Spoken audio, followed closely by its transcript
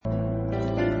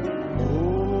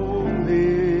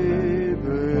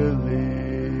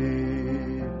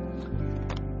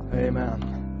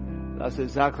that's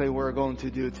exactly what we're going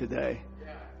to do today.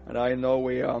 And I know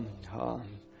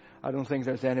I don't think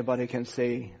there's anybody can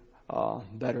say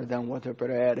better than what the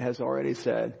Brother Ed has already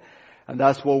said. And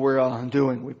that's what we're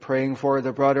doing. We're praying for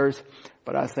the brothers.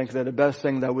 But I think that the best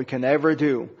thing that we can ever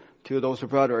do to those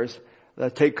brothers,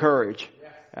 that take courage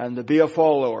and to be a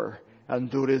follower and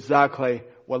do exactly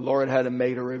what Lord had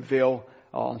made to reveal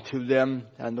to them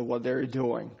and what they're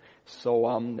doing.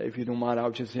 So if you don't mind,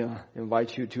 I'll just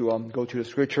invite you to go to the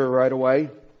scripture right away.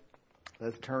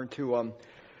 Let's turn to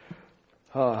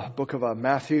book of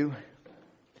Matthew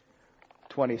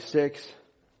 26.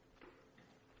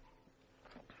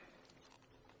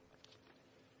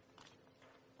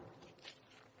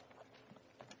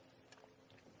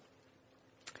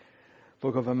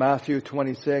 Book of Matthew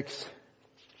 26.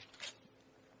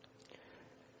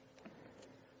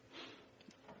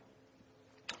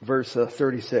 Verse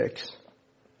 36.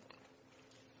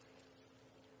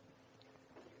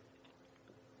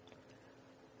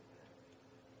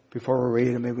 Before we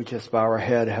read it, maybe we just bow our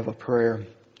head and have a prayer.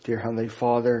 Dear Heavenly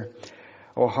Father,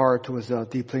 our heart was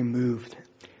deeply moved.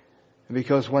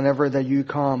 Because whenever that you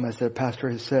come, as the pastor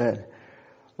has said,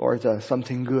 Lord,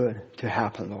 something good to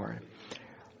happen, Lord.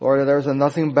 Lord, there's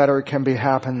nothing better can be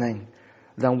happening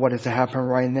than what is happening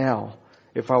right now.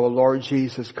 If our Lord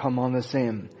Jesus come on the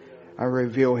scene and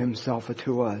reveal himself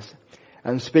to us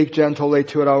and speak gently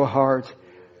to our heart,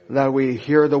 that we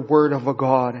hear the word of a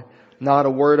God, not a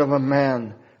word of a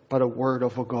man, but a word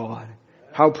of a God.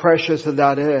 How precious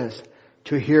that is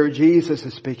to hear Jesus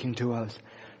speaking to us.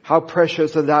 How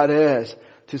precious that is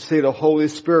to see the Holy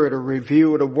Spirit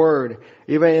reveal the word,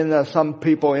 even in some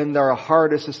people in their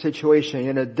hardest situation,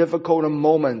 in a difficult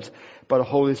moment. But the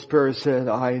Holy Spirit said,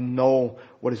 I know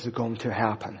what is going to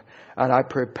happen. And I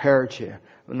prepared you,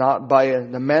 not by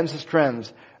the man's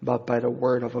strength, but by the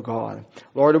word of God.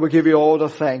 Lord, we give you all the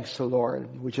thanks,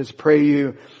 Lord. We just pray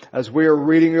you, as we are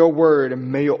reading your word,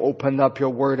 may you open up your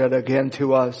word again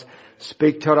to us.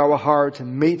 Speak to our hearts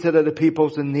and meet the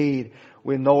people's need.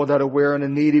 We know that we're a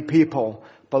needy people.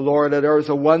 But Lord, that there is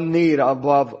one need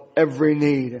above every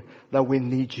need, that we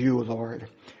need you, Lord.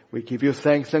 We give you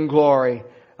thanks and glory.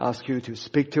 Ask you to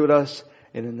speak to us.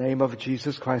 In the name of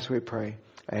Jesus Christ we pray.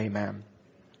 Amen.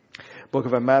 Book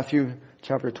of Matthew,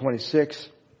 chapter 26,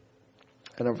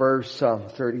 and verse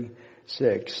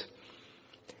 36.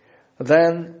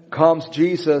 Then comes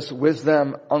Jesus with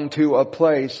them unto a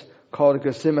place called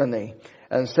Gethsemane,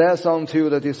 and says unto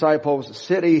the disciples,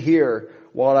 sit ye here,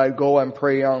 while I go and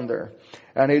pray yonder.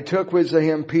 And he took with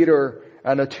him Peter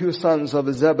and the two sons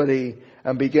of Zebedee,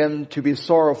 and began to be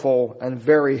sorrowful and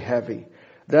very heavy.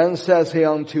 Then says he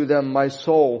unto them, my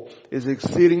soul is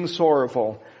exceeding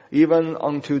sorrowful, even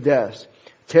unto death.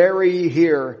 Tarry ye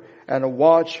here, and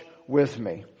watch with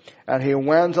me. And he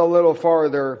went a little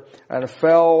farther, and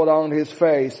fell on his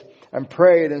face, and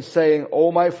prayed, and saying,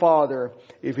 O my Father,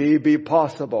 if it be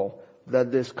possible,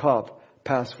 that this cup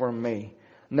pass from me.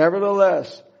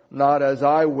 Nevertheless, not as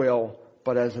I will,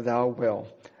 but as thou wilt.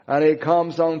 And he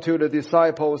comes unto the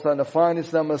disciples, and finds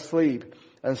them asleep,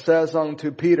 and says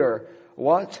unto Peter,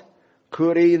 what?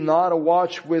 Could he not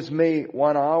watch with me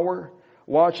 1 hour?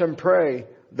 Watch and pray,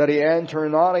 that he enter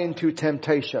not into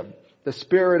temptation. The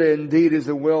spirit indeed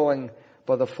is willing,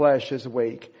 but the flesh is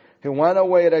weak. He went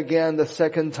away again the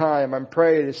second time, and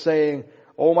prayed, saying,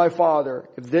 O my Father,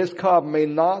 if this cup may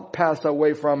not pass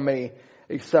away from me,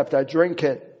 except I drink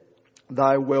it,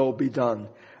 thy will be done.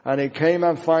 And he came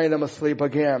and found them asleep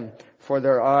again, for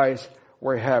their eyes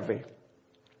were heavy.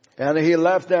 And he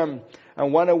left them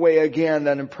and went away again,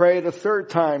 and prayed a third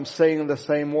time, saying the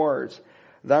same words.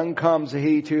 Then comes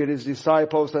he to his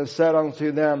disciples, and said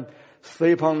unto them,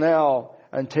 sleep on now,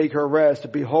 and take your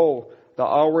rest. Behold, the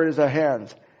hour is at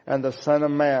hand, and the Son of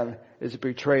Man is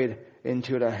betrayed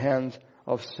into the hands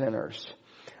of sinners.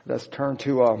 Let's turn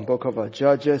to book of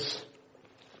Judges,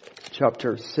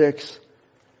 chapter 7,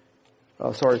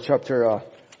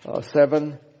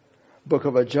 book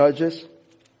of Judges,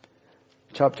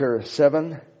 chapter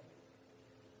 7.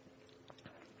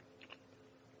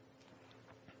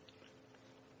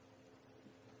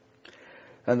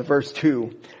 And verse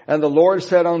 2. And the Lord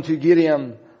said unto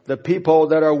Gideon, the people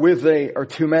that are with thee are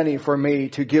too many for me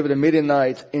to give the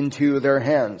Midianites into their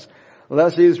hands,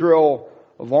 lest Israel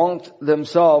vaunt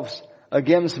themselves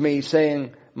against me,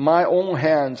 saying, my own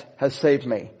hand has saved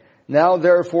me. Now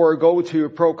therefore go to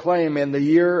proclaim in the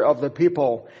year of the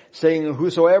people, saying,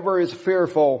 whosoever is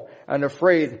fearful and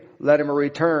afraid, let him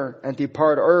return and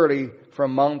depart early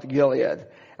from Mount Gilead.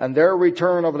 And there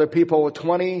returned of the people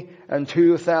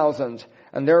 22,000,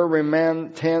 and there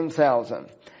remained 10,000.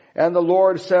 And the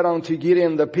Lord said unto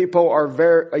Gideon, the people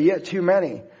are yet too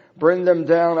many. bring them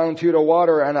down unto the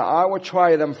water, and I will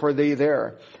try them for thee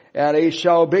there. And it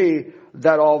shall be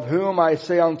that of whom I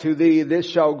say unto thee, this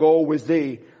shall go with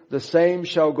thee, the same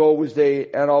shall go with thee.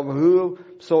 And of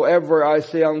whosoever I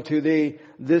say unto thee,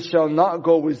 this shall not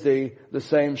go with thee, the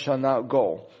same shall not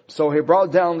go. So he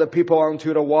brought down the people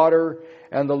unto the water,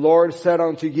 and the Lord said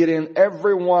unto Gideon,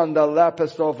 every one that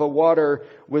lappeth of the water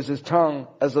with his tongue,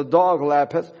 as a dog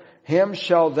lappeth, him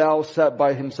shalt thou set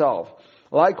by himself.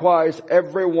 Likewise,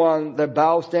 every one that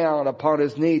bows down upon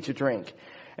his knee to drink.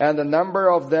 And the number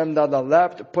of them that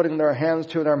leapt, putting their hands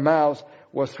to their mouths,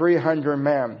 was 300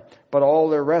 men. But all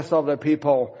the rest of the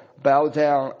people bowed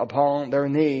down upon their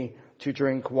knee to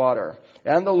drink water.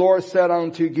 And the Lord said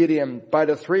unto Gideon, by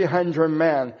the 300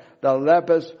 men that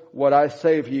leapest would I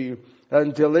save you,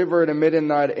 and deliver the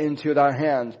midnight into thy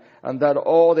hand, and that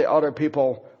all the other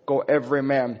people go every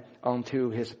man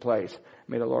unto his place.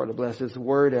 May the Lord bless his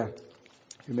word.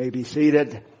 You may be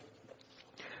seated.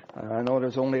 I know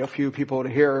there's only a few people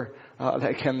here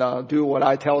that can do what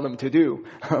I tell them to do,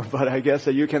 but I guess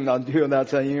that you can do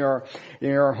that in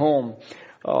your home.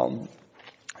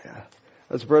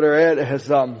 As Brother Ed has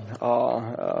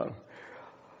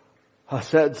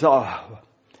said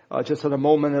just a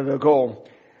moment ago,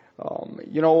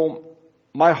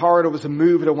 my heart was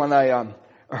moved when I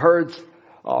heard,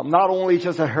 not only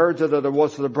just I heard that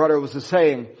what the brother was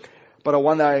saying, but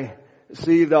when I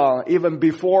see even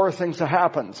before things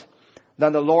happened,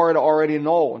 then the Lord already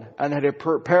known and had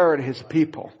prepared his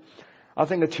people. I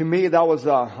think that to me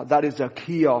that is the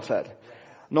key of it.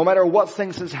 No matter what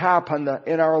things has happened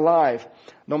in our life,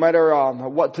 no matter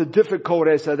what the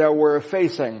difficulties that we're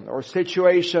facing or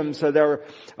situations that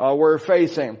we're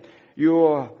facing,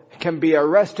 you can be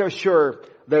rest assured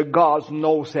that God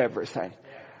knows everything.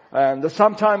 And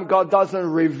sometimes God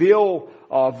doesn't reveal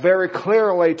very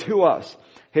clearly to us.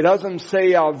 He doesn't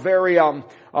say very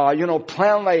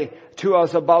plainly to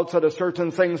us about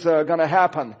certain things that are going to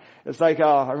happen. It's like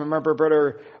I remember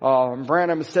Brother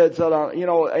Branham said that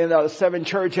in the 7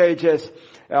 church ages,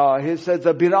 he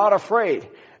said, "Be not afraid."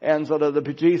 And so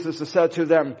Jesus said to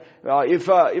them,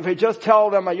 if you just tell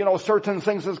them, certain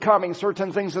things is coming,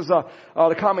 certain things is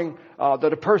coming, that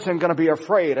the person going to be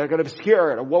afraid, they're going to be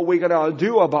scared of what we're going to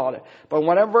do about it. But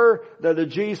whenever the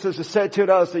Jesus said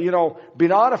to us, be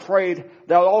not afraid,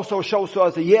 that also shows to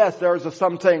us that yes, there's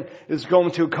something is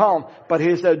going to come. But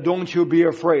he said, don't you be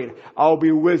afraid. I'll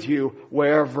be with you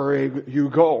wherever you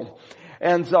go.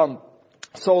 And so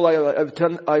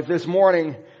this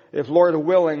morning, if Lord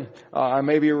willing, I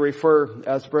maybe refer,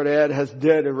 as Brother Ed has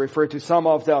refer to some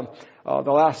of the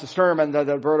last sermon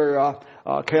that Brother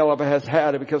Caleb has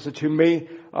had, because to me,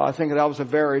 I think that was a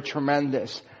very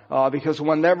tremendous. Because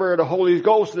whenever the Holy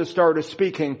Ghost started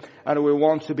speaking, and we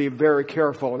want to be very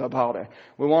careful about it.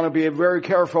 We want to be very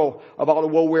careful about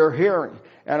what we're hearing.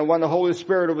 And when the Holy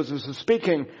Spirit was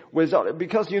speaking,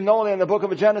 because in the book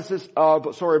of Genesis,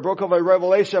 book of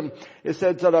Revelation, it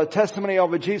says that the testimony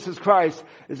of Jesus Christ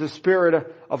is the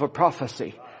spirit of a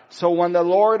prophecy. So when the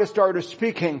Lord started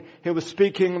speaking, He was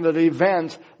speaking the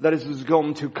event that is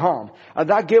going to come. And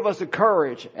that gave us the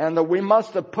courage, and that we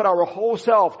must put our whole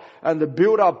self and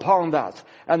build upon that.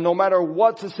 And no matter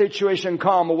what the situation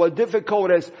come, or what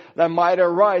difficulties that might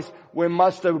arise, we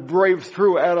must brave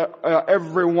through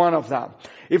every one of them.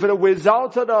 If it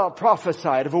without the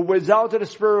prophesied, if it without the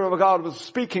Spirit of God was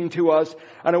speaking to us,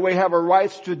 and we have a right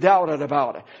to doubt it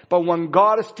about it. But when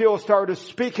God still started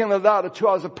speaking that to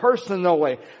us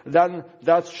personally, then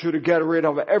that should get rid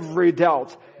of every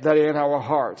doubt that in our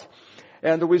heart.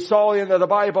 And we saw in the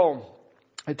Bible,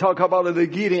 it talk about the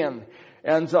Gideon.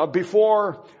 And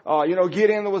before,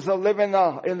 Gideon was living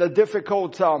in the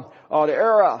difficult the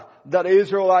era that the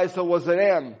Israelites was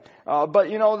in. But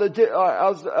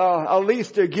at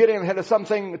least Gideon had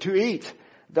something to eat.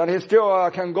 That he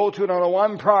still can go to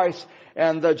one price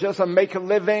and just make a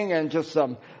living and just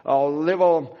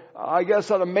live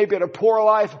maybe a poor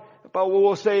life, but we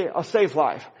will say a safe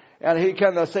life. And he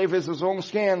can save his own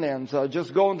skin and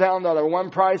just go down to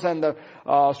one price and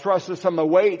stress some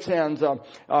weight and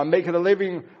make a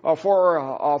living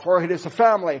for his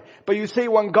family. But you see,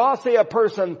 when God say a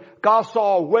person, God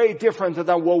saw way different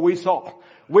than what we saw.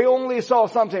 We only saw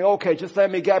something, okay, just let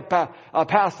me get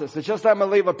past this. Just let me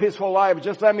live a peaceful life.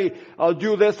 Just let me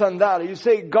do this and that. You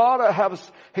see, God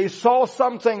He saw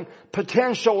something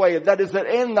potentially that is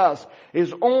in us.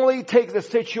 Is only take the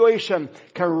situation,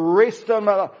 can raise them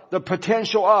the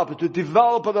potential up, to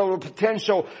develop the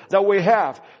potential that we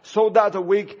have, so that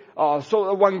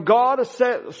when God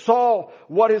saw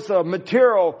what is the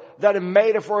material that He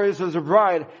made for His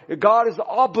bride, God is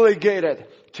obligated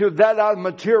to that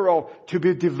material to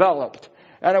be developed.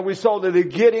 And we saw that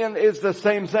Gideon is the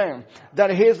same thing. That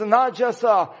he is not just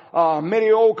a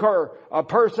mediocre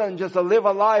person, just to live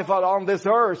a life out on this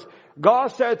earth. God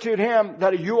said to him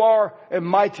that you are a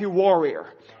mighty warrior.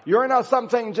 You're not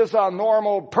something just a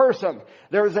normal person.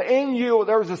 There's in you,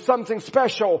 there's something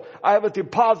special I have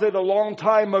deposited a long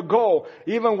time ago,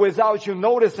 even without you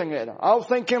noticing it. I was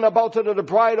thinking about the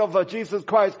bride of Jesus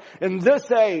Christ in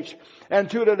this age, and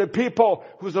to the people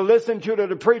who's listened to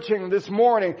the preaching this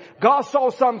morning. God saw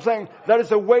something that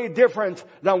is a way different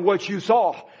than what you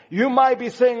saw. You might be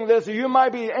saying this, you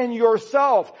might be in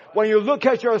yourself, when you look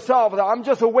at yourself, that I'm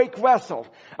just a weak vessel.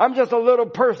 I'm just a little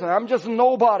person. I'm just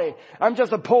nobody. I'm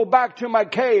just pulled back to my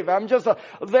cave. I'm just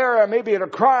there, maybe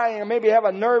crying, maybe have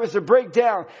a nervous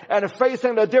breakdown and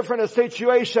facing a different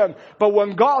situation. But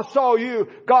when God saw you,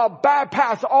 God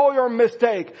bypassed all your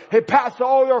mistake. He passed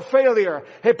all your failure.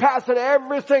 He passed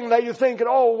everything that you think,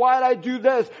 oh, why did I do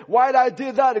this? Why did I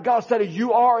do that? God said,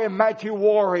 you are a mighty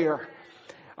warrior.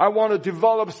 I want to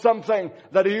develop something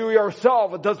that you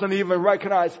yourself doesn't even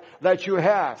recognize that you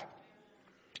have.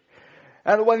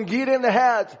 And when Gideon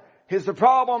had, his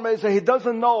problem is that he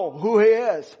doesn't know who he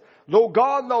is. Though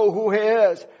God knows who he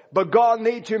is, but God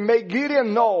needs to make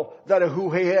Gideon know that who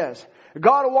he is.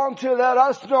 God wants to let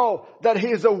us know that he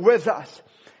is with us.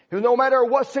 No matter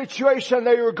what situation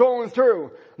that you're going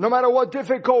through, no matter what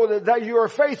difficulty that you are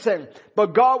facing,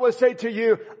 but God will say to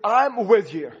you, I'm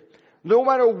with you. No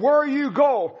matter where you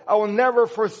go, I will never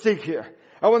forsake you.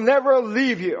 I will never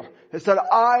leave you. He said,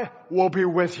 I will be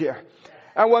with you.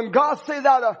 And when God say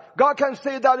that, God can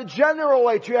say that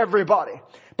generally to everybody.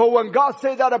 But when God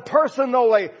say that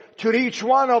personally to each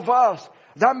one of us,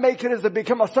 that makes it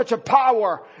become such a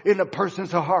power in a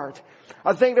person's heart.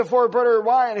 I think that for Brother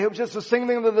Ryan, he was just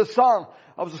singing the song.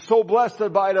 I was so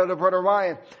blessed by the Brother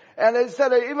Ryan. And he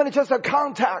said even just a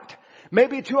contact.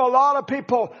 Maybe to a lot of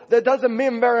people that doesn't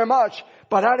mean very much,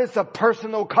 but that is a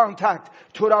personal contact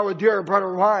to our dear Brother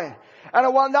Ryan.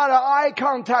 And when that eye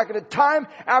contact, time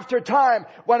after time,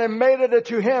 when I made it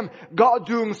to him, God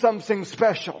doing something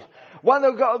special. When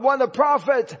the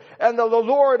prophet and the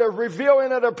Lord are revealing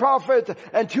the prophet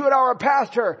and to our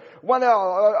pastor, when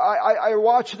I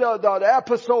watched the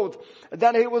episode,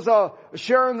 then he was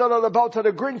sharing about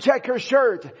the green checker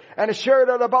shirt and shared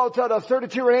about the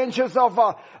 32 inches of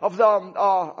the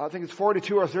I think it's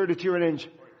 42 or 32 an inch.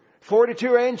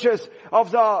 42 inches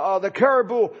of the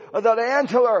caribou, the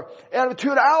antler, and to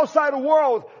the outside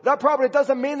world, that probably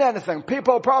doesn't mean anything.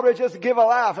 People probably just give a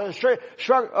laugh and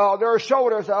shrug their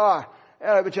shoulders.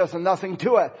 It was just nothing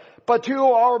to it. But to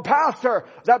our pastor,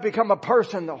 that become a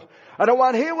personal. And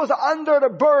when he was under the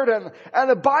burden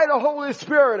and by the Holy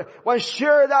Spirit, when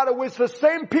share that with the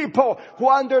same people who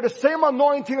under the same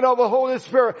anointing of the Holy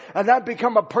Spirit, and that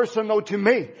become a personal to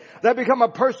me. That become a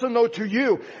personal to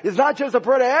you. It's not just a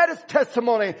Brother Ed's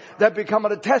testimony that become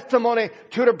a testimony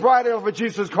to the bride of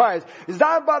Jesus Christ. It's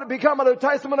not about becoming a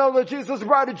testimony of the Jesus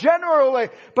bride generally,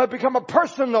 but become a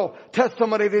personal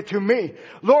testimony to me.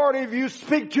 Lord, if you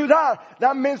speak to that,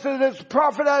 that means that this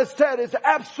prophet has said is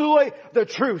absolutely the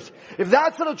truth. If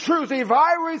that's the truth, if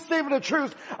I receive the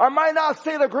truth, I might not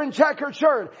see the green checkered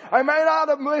shirt. I might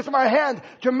not raise my hand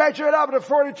to measure it up to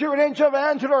 42 inch of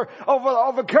antler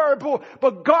of a caribou,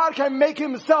 but God can make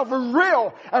himself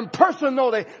real and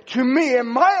personally to me in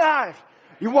my life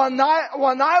when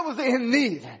I was in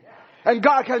need. And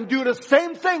God can do the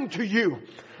same thing to you.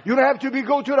 You don't have to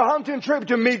go to the hunting trip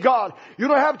to meet God. You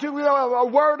don't have to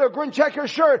wear the green checker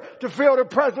shirt to feel the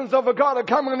presence of a God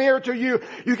coming near to you.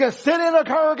 You can sit in a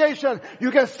congregation. You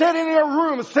can sit in your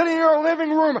room, sit in your living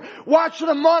room, watch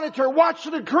the monitor, watch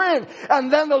the screen,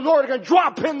 and then the Lord can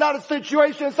drop in that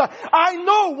situation and say, I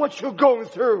know what you're going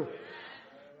through.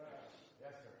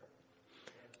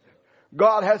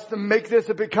 God has to make this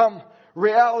become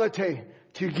reality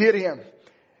to Gideon.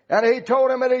 And he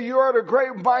told him that you are the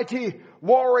great mighty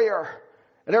warrior.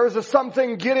 And there is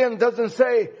something Gideon doesn't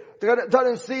see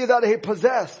that he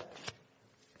possessed.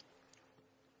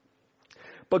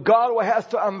 But God has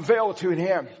to unveil to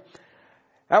him.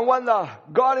 And when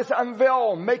God is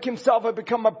unveiled, make himself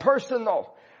become a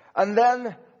personal. And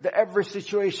then every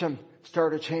situation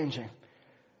started changing.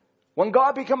 When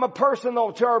God become a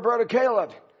personal to our brother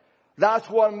Caleb, that's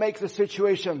what makes the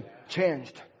situation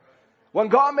changed. When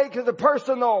God makes it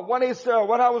personal, when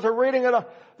I was reading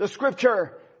the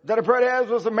scripture that Brother Ez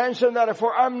was mentioned that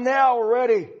for I'm now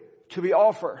ready to be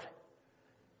offered.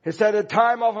 He said the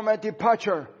time of my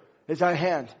departure is at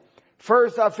hand.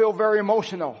 First I feel very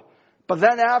emotional, but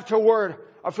then afterward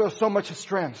I feel so much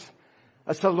strength.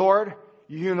 I said, Lord,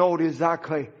 you know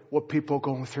exactly what people are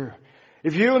going through.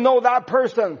 If you know that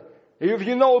person, If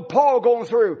you know Paul going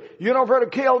through, you know Brother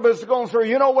Caleb is going through,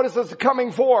 you know what is this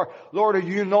coming for. Lord,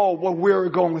 you know what we're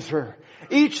going through.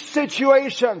 Each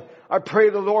situation, I pray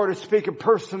the Lord is speaking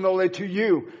personally to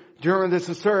you during this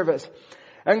service.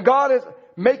 And God is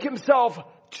make himself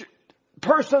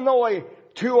personally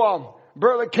to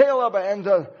Brother Caleb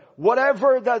and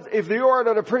whatever that, if you are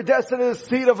the predestined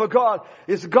seed of a God,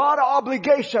 it's God's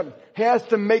obligation. He has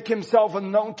to make himself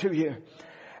known to you.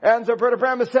 And Brother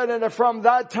Branham said, and from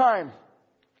that time,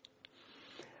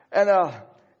 and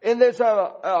in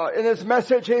this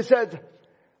message, he said,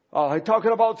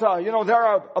 talking about there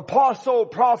are apostle,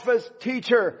 prophets,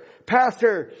 teacher,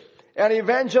 pastor, and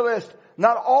evangelist.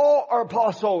 Not all are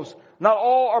apostles, not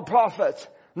all are prophets,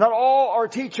 not all are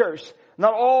teachers,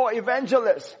 not all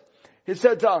evangelists. He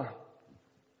said,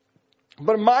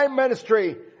 but my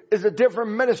ministry is a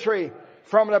different ministry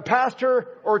from the pastor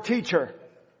or teacher.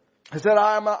 He said,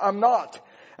 I'm not.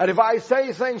 And if I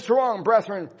say things wrong,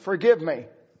 brethren, forgive me.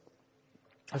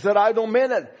 I said, I don't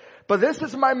mean it. But this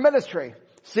is my ministry.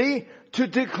 See, to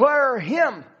declare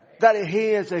him that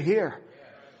he is here.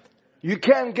 You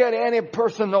can't get any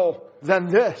personal than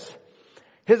this.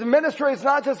 His ministry is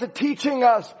not just a teaching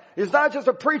us. It's not just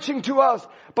a preaching to us,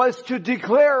 but it's to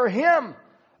declare him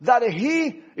that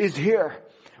he is here.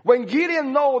 When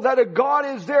Gideon knew that God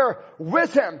is there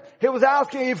with him, he was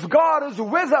asking, if God is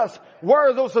with us, where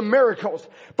are those miracles?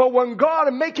 But when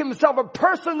God make himself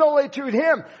personally to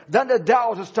him, then the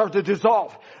doubts start to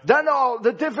dissolve. Then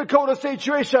the difficult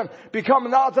situation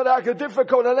become not that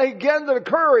difficult, and they gain the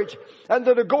courage and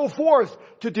to go forth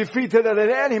to defeat an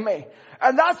enemy.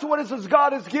 And that's what it is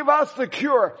God has given us the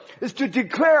cure, is to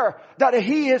declare that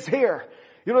he is here.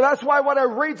 That's why when I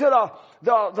read to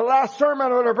the last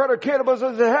sermon of Brother Caleb was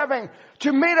having,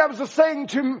 to me that was saying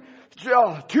to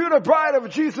the bride of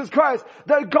Jesus Christ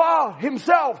that God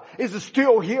himself is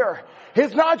still here.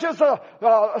 He's not just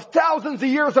thousands of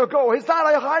years ago. He's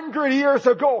not 100 years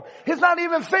ago. He's not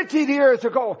even 50 years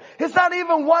ago. He's not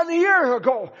even 1 year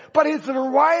ago. But he's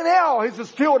right now. He's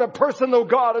still the personal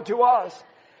God to us.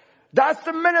 That's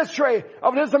the ministry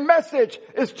of this message,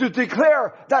 is to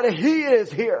declare that he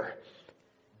is here.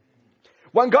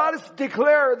 When God is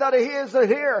declared that he is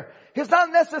here, he's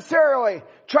not necessarily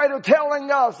trying to telling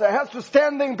us, he has to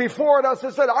standing before us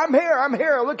and said, I'm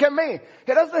here, look at me.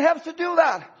 He doesn't have to do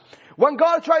that. When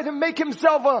God tries to make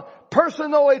himself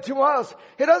personally to us,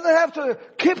 he doesn't have to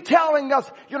keep telling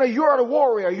us, you are the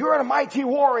warrior, you are the mighty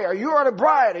warrior, you are the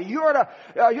bride, you are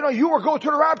you will go to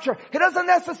the rapture. He doesn't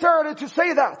necessarily to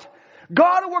say that.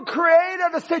 God will create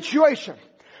a situation,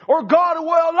 or God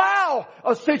will allow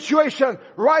a situation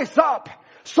rise up,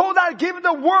 so that give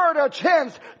the word a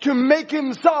chance to make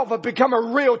himself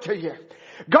become real to you.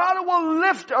 God will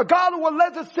let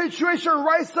the situation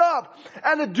rise up,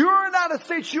 and during that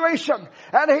situation,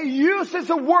 and he uses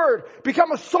the word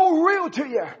become so real to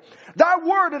you. That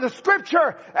word in the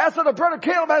scripture, as the Brother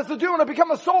Caleb has to do, and it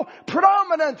becomes so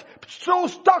predominant, so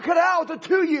stuck it out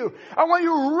to you. And when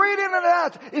you're reading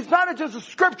that, it's not just a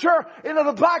scripture in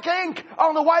the black ink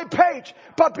on the white page,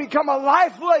 but become a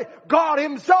lively God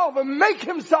himself and make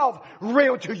himself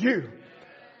real to you.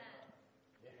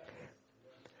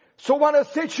 So when a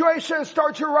situation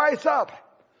starts to rise up,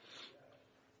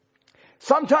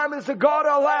 sometimes it's a God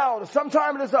allowed,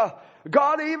 sometimes it's a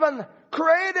God even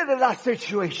created in that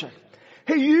situation.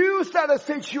 He used that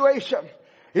situation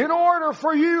in order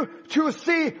for you to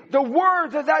see the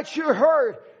word that you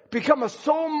heard become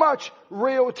so much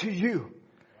real to you.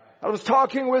 I was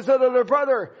talking with another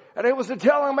brother, and he was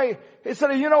telling me, he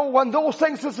said, when those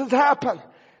things has happened,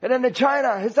 and in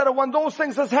China, he said, when those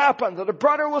things has happened, the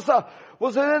brother was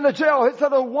in the jail, he said,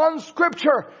 one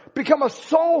scripture become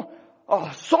so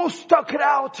stuck it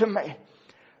out to me.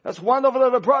 That's one of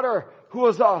the brother who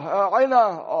was in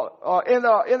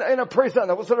a prison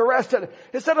that was arrested.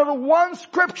 He said that one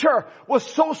scripture was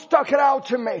so stuck it out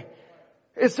to me.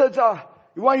 It said,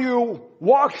 when you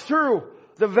walk through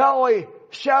the valley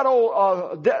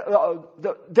shadow,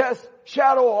 the death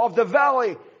shadow of the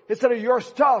valley, he said, your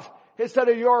stuff, he said,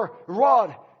 your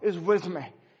rod is with me.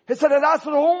 He said, and that's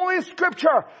the only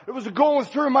scripture that was going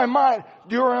through my mind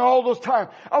during all those times.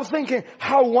 I was thinking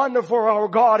how wonderful our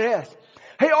God is.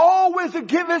 He always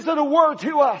gives the word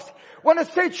to us. When a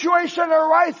situation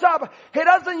arises up, he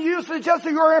doesn't use it just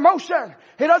your emotion.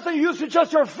 He doesn't use it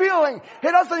just your feeling. He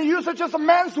doesn't use it just a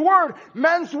man's word.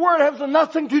 Man's word has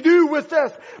nothing to do with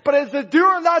this. But it's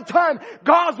during that time,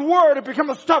 God's word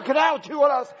becomes stuck it out to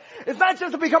us. It's not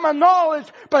just to become a knowledge,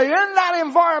 but in that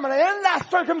environment, in that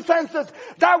circumstances,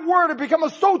 that word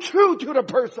becomes so true to the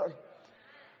person.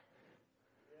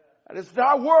 And it's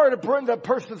that word that brings that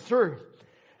person through.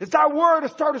 Is that word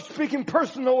that started speaking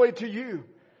personally to you?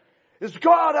 Is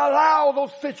God allow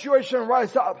those situations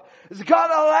rise up? Is God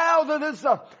allow that this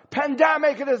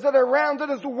pandemic that is around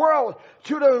this world,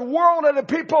 to the world and the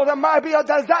people that might be a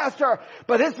disaster?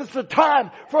 But this is the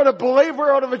time for the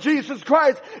believer of Jesus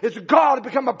Christ. It's God to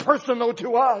become a personal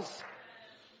to us.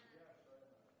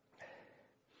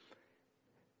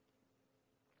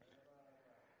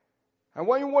 And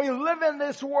when we live in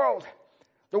this world,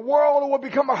 the world will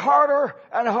become harder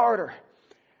and harder.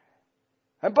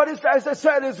 But as I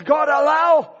said, is God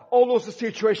allow all those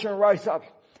situations to rise up?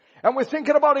 And we're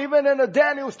thinking about even in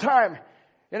Daniel's time,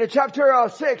 in chapter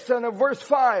 6 and verse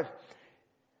 5.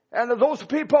 And those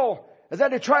people,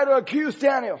 that they try to accuse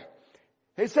Daniel.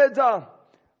 He said,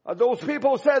 those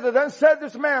people said, then said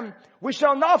this man, we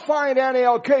shall not find any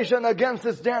occasion against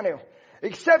this Daniel,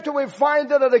 except we find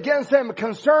it against him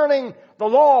concerning the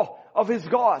law of his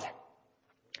God.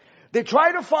 They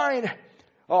try to find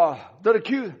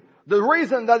the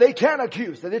reason that they can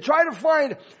accuse. They try to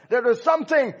find that there's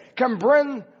something can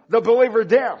bring the believer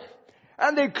down.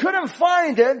 And they couldn't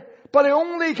find it, but they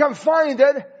only can find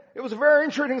it. It was a very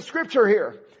interesting scripture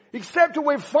here. Except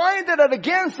we find it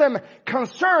against him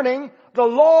concerning the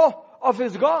law of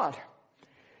his God.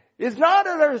 It's not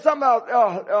that there's some,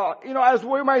 as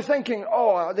we might thinking,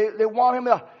 they want him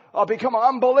to become an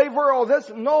unbeliever or this.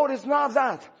 No, it's not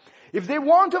that. If they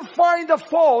want to find the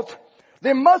fault,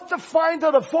 they must find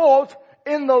the fault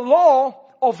in the law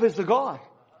of his God.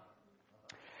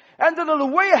 And the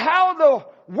way how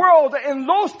the world in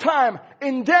those time,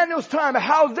 in Daniel's time,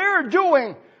 how they're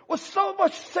doing was so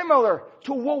much similar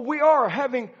to what we are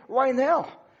having right now.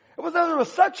 There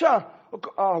was such a,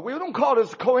 we don't call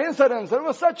this coincidence. There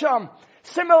was such a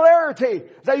similarity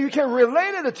that you can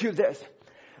relate it to this.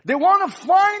 They want to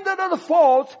find the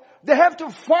fault. They have to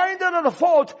find the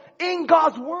fault in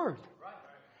God's word.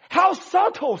 How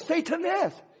subtle Satan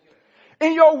is.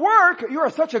 In your work, you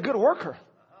are such a good worker.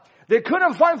 They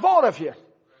couldn't find fault of you.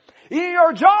 In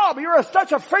your job, you are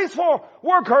such a faithful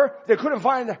worker, they couldn't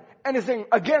find anything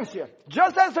against you.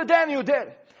 Just as Daniel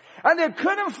did. And they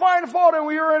couldn't find fault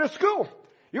when you were in school.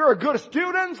 You're a good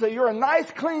student, you're a nice,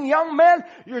 clean young man,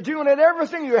 you're doing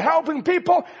everything, you're helping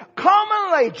people.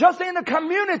 Commonly, just in the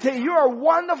community, you're a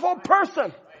wonderful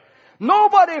person.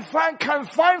 Nobody can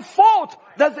find fault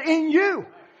that's in you.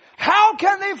 How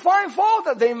can they find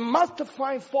fault? They must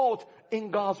find fault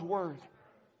in God's word.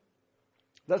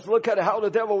 Let's look at how the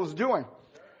devil was doing.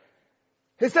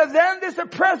 He said, then these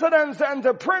presidents and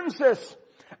the princes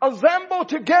assembled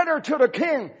together to the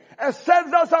king and said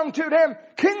thus unto them,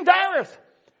 King Darius,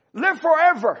 live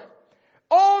forever.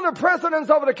 All the presidents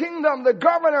of the kingdom, the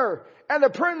governor and the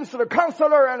prince, the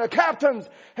counselor and the captains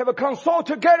have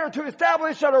consulted together to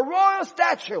establish a royal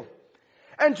statute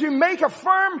and to make a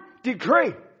firm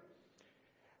decree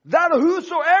that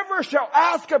whosoever shall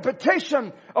ask a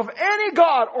petition of any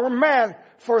god or man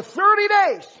for 30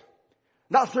 days,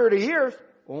 not 30 years,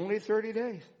 only 30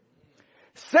 days,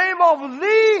 save of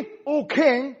thee, O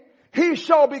king, he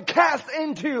shall be cast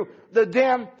into the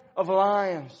den of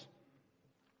lions.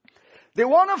 They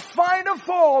want to find a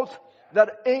fault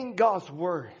that in God's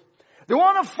word. They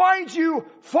want to find you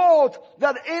fault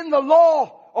that in the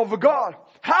law of God.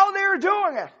 How they're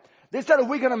doing it? They said,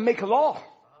 we're going to make a law.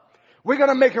 We're going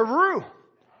to make a rule.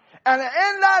 And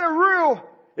in that rule,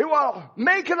 it will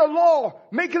make it a law,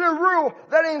 make it a rule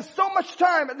that in so much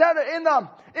time, that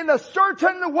in a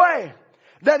certain way,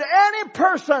 that any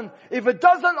person, if it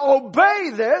doesn't obey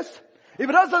this, if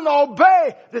it doesn't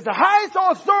obey this highest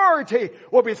authority,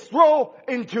 will be thrown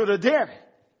into the den.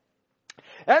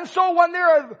 And so when they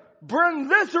bring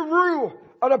this rule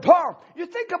upon, you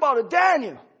think about it,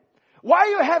 Daniel. Why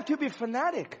you have to be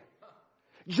fanatic?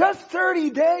 Just 30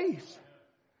 days.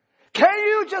 Can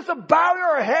you just bow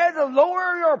your head and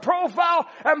lower your profile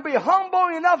and be humble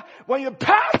enough? When you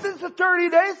pass this 30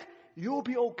 days, you'll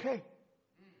be okay.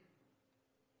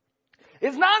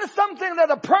 It's not something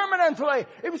that permanently,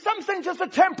 it's something just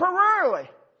temporarily.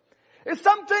 It's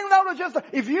something that was just,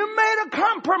 if you made a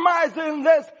compromise in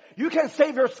this, you can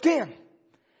save your skin.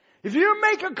 If you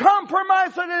make a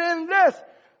compromise in this,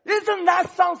 isn't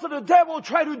that something the devil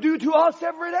try to do to us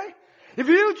every day? If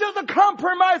you just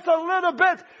compromise a little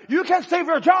bit, you can save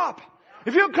your job.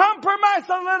 If you compromise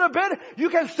a little bit, you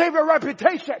can save your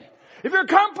reputation. If you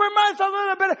compromise a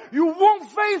little bit, you won't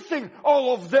facing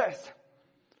all of this.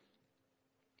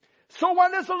 So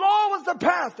when this law was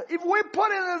passed, if we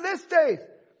put it in this day,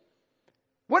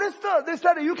 they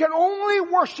said you can only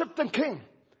worship the king.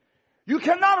 You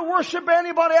cannot worship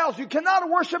anybody else. You cannot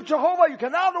worship Jehovah.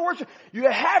 You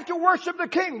have to worship the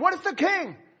king. What is the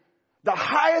king? The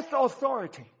highest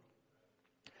authority.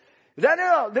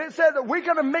 Daniel, they said that we're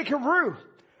going to make a rule.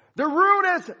 The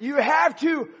rule is you have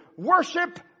to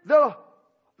worship the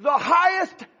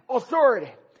highest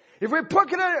authority. If we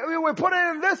put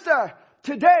it in this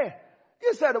today,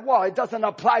 you said, well, it doesn't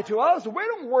apply to us. We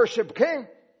don't worship king.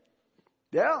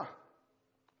 Yeah.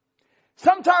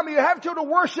 Sometimes you have to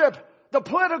worship the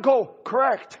political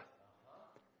correct.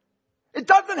 It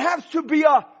doesn't have to be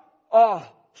a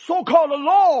so-called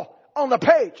law on the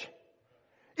page.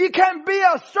 It can be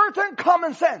a certain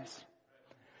common sense.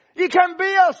 It can be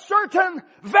a certain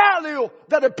value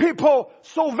that the people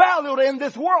so valued in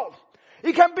this world.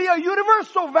 It can be a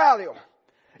universal value.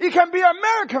 It can be an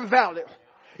American value.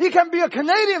 It can be a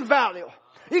Canadian value.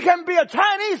 It can be a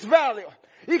Chinese value.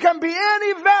 It can be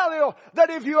any value that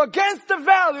if you're against the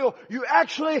value, you're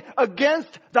actually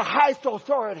against the highest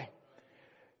authority.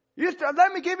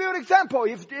 Let me give you an example.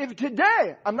 If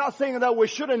today, I'm not saying that we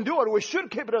shouldn't do it. We should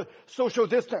keep it a social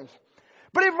distance.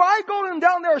 But if I go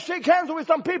down there and shake hands with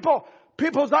some people,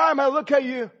 people's eye might look at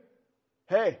you.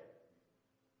 Hey,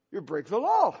 you break the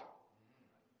law.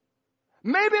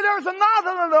 Maybe there's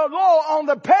another law on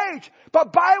the page,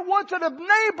 but by what's the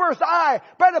neighbor's eye,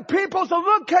 by the people's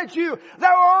look at you, they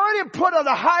already put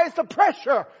the highest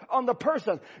pressure on the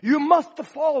person. You must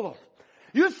follow.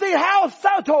 You see how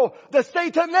subtle the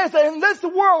Satan is in this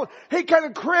world. He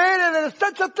can create it in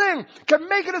such a thing, can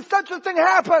make it such a thing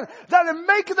happen that it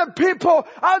makes the people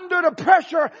under the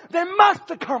pressure, they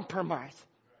must compromise.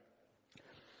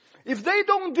 If they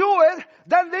don't do it,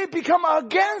 then they become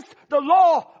against the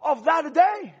law of that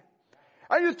day.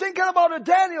 And you're thinking about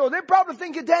Daniel. They probably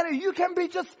think, Daniel, you can be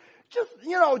just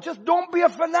don't be a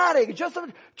fanatic. Just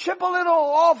chip a little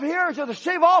off here, just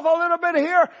shave off a little bit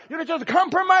here. Just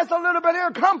compromise a little bit here,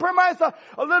 compromise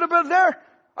a little bit there.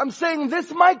 I'm saying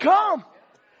this might come.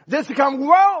 This can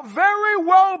very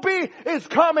well be, it's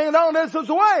coming down this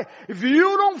way. If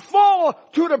you don't fall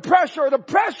to the pressure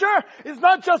is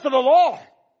not just the law.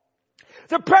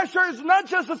 The pressure is not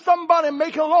just somebody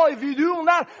making a law. If you do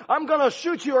that, I'm going to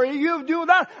shoot you. Or if you do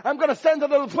that, I'm going to send you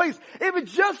to the police. If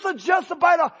it's just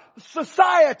by the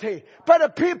society, by the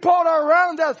people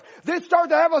around us, they start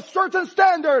to have a certain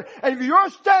standard. And if your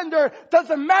standard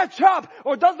doesn't match up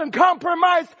or doesn't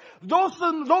compromise those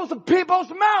people's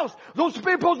mouths, those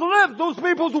people's lips, those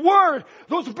people's words,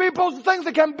 those people's things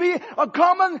that can be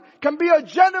a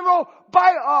general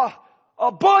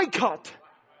a boycott.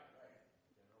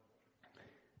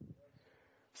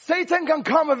 Satan can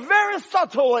come very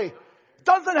subtly.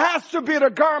 Doesn't have to be the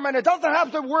garment. It doesn't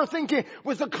have to we're thinking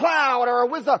with a cloud or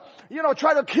with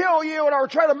try to kill you or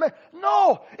try to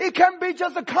no, it can be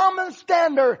just a common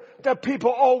standard that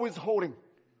people always holding.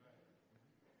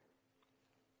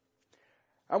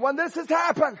 And when this has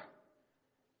happened,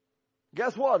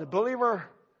 guess what? The believer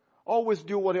always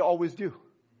do what they always do.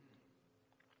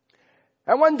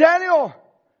 And when Daniel,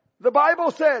 the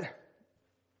Bible said,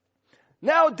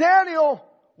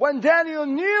 when Daniel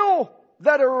knew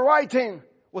that a writing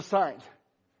was signed.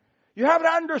 You have to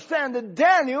understand that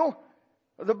Daniel,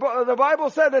 the Bible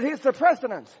said that he's the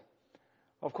president.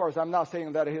 Of course, I'm not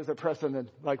saying that he's the president,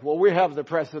 we have the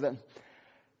president.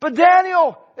 But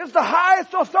Daniel is the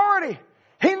highest authority.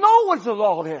 He knows what the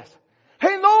law is.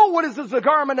 He knows what is the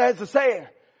garment has to say.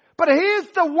 But he's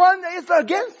the one that is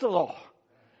against the law.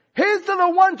 He's the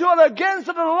one to against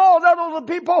the law that all the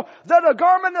people, that the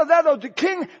garment that the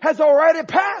king has already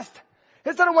passed.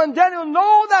 He said when Daniel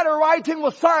knew that a writing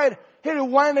was signed, he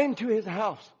went into his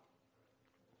house.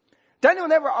 Daniel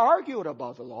never argued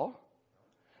about the law.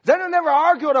 Daniel never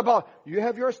argued about, you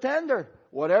have your standard.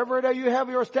 Whatever that you have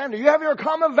your standard. You have your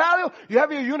common value. You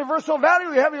have your universal value.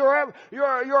 You have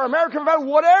your American value.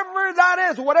 Whatever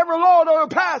that is, whatever law that was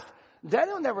passed.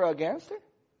 Daniel never against it.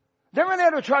 Daniel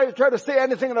never try to say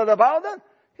anything about that.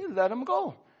 He let him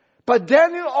go. But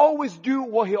Daniel always do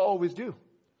what he always do.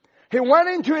 He went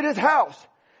into his house.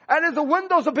 And as the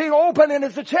windows are being opened in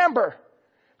his chamber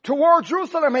toward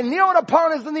Jerusalem, and kneeled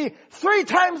upon his knee 3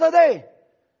 times a day.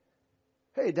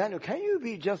 Hey, Daniel, can you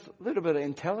be just a little bit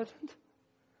intelligent?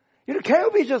 Can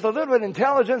you be just a little bit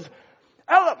intelligent?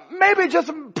 Maybe just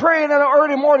praying in the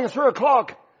early morning, 3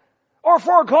 o'clock or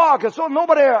 4 o'clock, so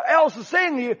nobody else is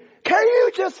saying to you. Can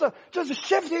you just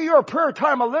shift your prayer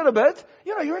time a little bit?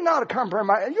 You're not a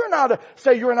compromise. You're not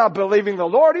say you're not believing the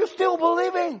Lord. You're still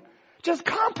believing. Just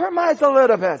compromise a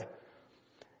little bit.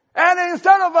 And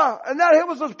instead of and that he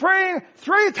was just praying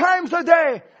 3 times a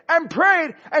day and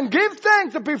prayed and give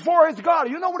thanks before his God.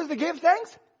 You know what is the give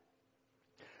thanks?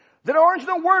 The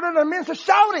original word in it means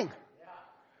shouting.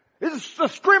 It's to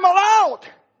scream aloud.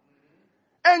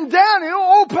 And Daniel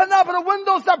opened up the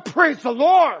windows that praise the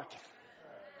Lord.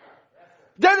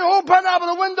 Then he opened up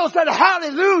the window and said,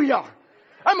 hallelujah.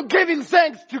 I'm giving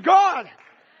thanks to God.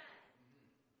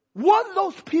 What do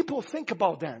those people think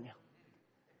about Daniel?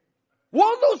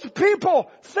 What do those people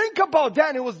think about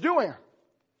Daniel was doing?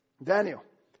 Daniel,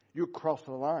 you crossed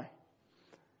the line.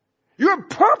 You're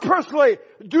purposely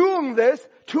doing this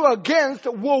to against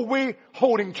what we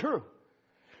holding true.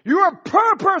 You are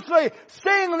purposely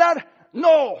saying that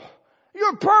no.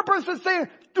 You're purposely saying,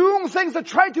 doing things to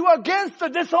try to against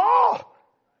this all.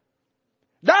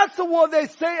 That's what they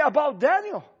say about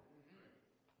Daniel.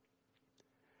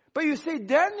 But you see,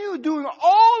 Daniel doing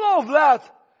all of that,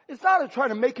 it's not trying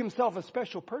to make himself a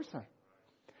special person.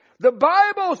 The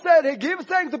Bible said he gives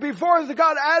thanks before his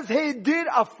God as he did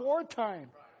aforetime.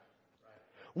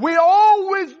 We're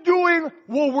always doing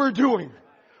what we're doing.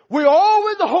 We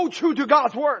always hold true to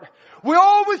God's word. We're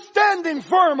always standing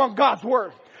firm on God's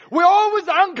word. We always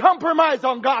uncompromised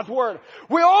on God's word.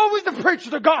 We always preach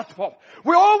the gospel.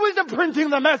 We're always printing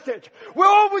the message. We're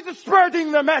always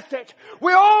spreading the message.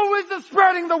 We're always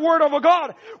spreading the word of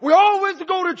God. We always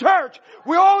go to church.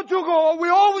 We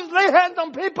always lay hands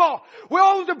on people. We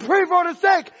always pray for the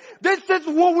sick. This is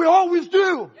what we always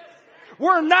do.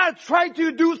 We're not trying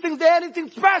to do things anything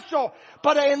special.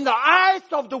 But in the eyes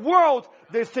of the world,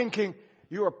 they're thinking,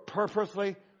 you are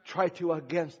purposely trying to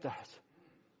against us.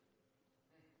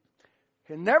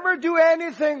 He never do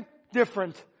anything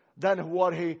different than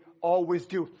what he always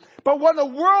do. But when the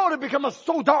world becomes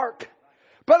so dark,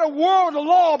 but the world, the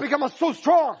law becomes so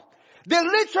strong, they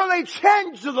literally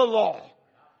change the law.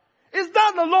 It's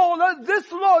not the law.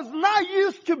 This law is not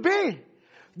used to be.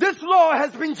 This law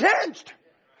has been changed.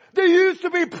 There used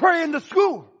to be prayer in the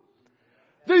school.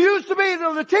 There used to be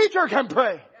the teacher can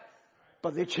pray.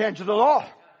 But they changed the law.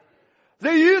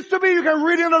 There used to be you can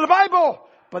read into the Bible.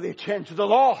 But they changed the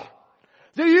law.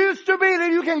 There used to be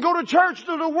that you can go to church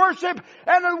to the worship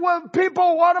and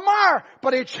people admire.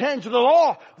 But they changed the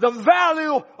law. The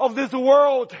value of this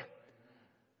world.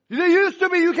 There used to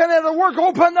be you can at the work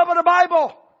open up the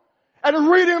Bible. And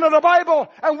reading of the Bible.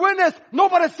 And witness.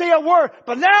 Nobody say a word.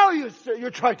 But now you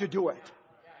try to do it.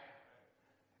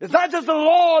 It's not just the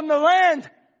law in the land.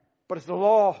 But it's the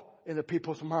law in the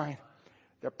people's mind.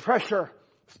 The pressure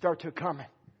start to come.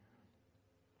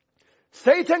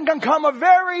 Satan can come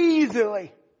very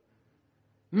easily.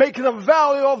 Make the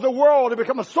value of the world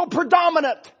become so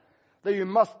predominant that you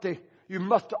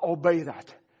must obey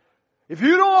that. If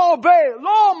you don't obey,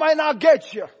 law might not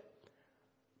get you.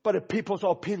 But the people's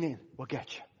opinion will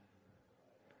get you.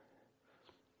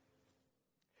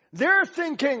 They're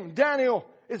thinking Daniel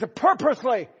is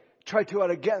purposely try to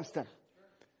act against them.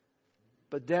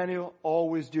 But Daniel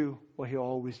always do what he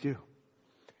always do.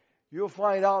 You'll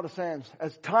find out, saints,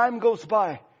 as time goes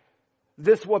by,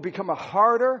 this will become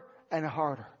harder and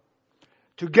harder.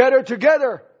 To gather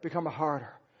together become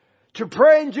harder. To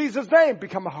pray in Jesus' name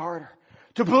become harder.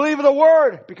 To believe the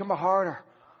word become harder.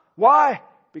 Why?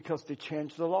 Because they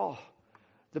changed the law.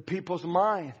 The people's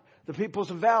mind. The people's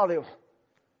value.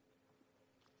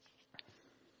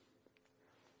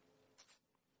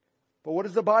 But what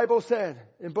does the Bible say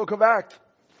in book of Acts?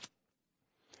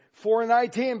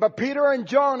 4:19, but Peter and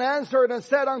John answered and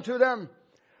said unto them,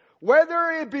 whether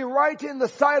it be right in the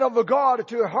sight of God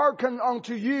to hearken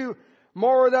unto you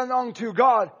more than unto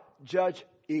God, judge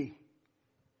ye.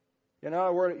 In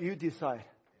other words, you decide.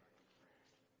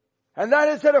 And that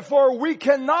is said, for we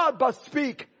cannot but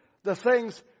speak the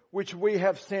things which we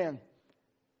have seen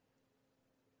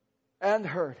and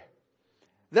heard.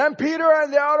 Then Peter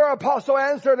and the other apostle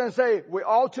answered and say, we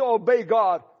ought to obey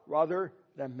God rather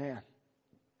than man.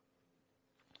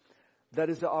 That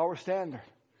is our standard.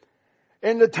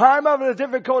 In the time of the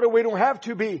difficulty, we don't have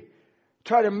to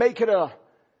try to make it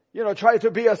try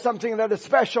to be something that is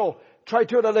special. Try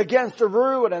to against the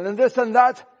rule and this and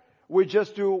that. We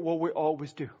just do what we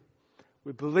always do.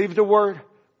 We believe the word.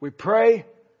 We pray.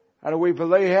 And we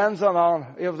lay hands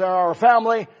on if they're our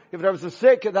family. If there's a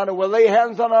sick, then we lay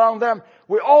hands on them.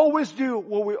 We always do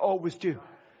what we always do.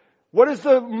 What is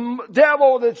the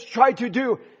devil that's trying to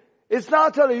do? It's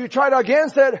not that you try to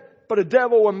against it. But the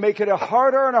devil will make it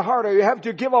harder and harder. You have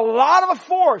to give a lot of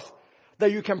force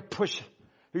that you can push,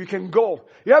 you can go.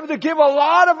 You have to give a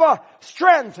lot of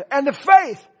strength and the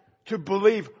faith to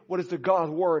believe what is the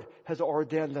God's word has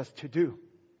ordained us to do.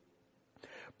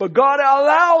 But God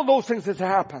allowed those things to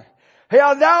happen. He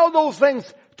allowed those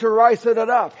things to rise it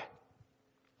up.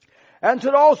 And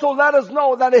to also let us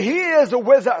know that He is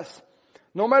with us.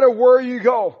 No matter where you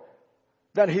go,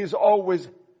 that He's always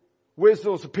with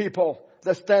those people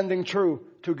that's standing true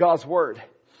to God's word.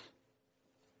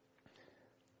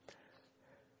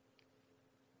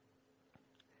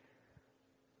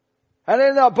 And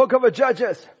in the book of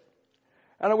Judges,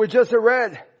 and we just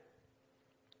read,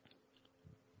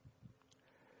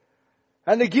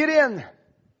 and the Gideon,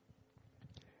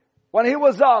 when he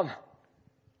was,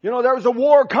 there was a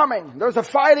war coming. There's a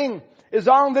fighting is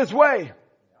on this way.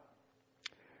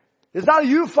 It's not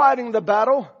you fighting the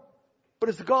battle, but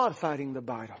it's God fighting the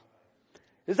battle.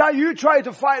 It's not you trying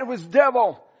to fight with the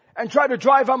devil and try to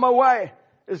drive him away.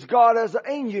 It's God as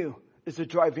in you is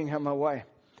driving him away.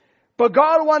 But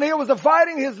God, when he was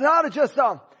fighting, he's not just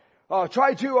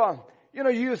try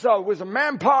to use with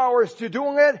manpowers to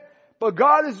doing it, but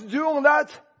God is doing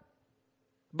that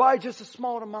by just a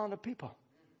small amount of people.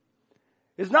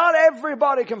 It's not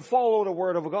everybody can follow the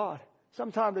word of God.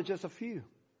 Sometimes it's just a few.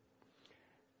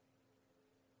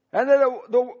 And then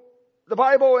the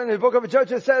Bible in the book of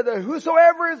Judges said that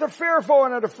whosoever is fearful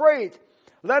and afraid,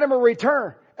 let him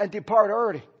return and depart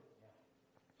early.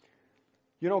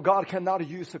 God cannot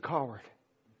use a coward.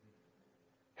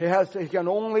 He can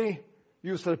only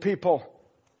use the people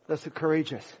that's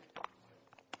courageous.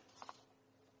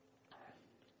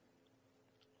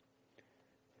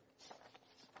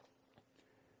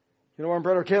 When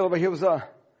Brother Caleb,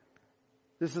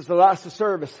 this is the last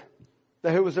service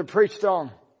that he was preached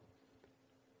on.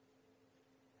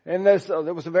 And this,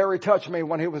 it was very touched me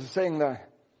when he was saying that.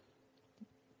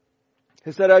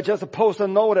 He said, I just posted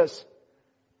a notice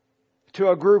to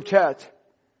a group chat.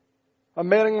 I'm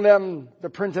mailing them the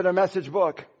printed a message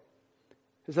book.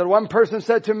 He said, one person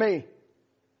said to me,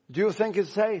 do you think it's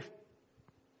safe?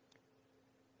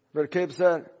 Brother Caleb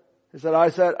said,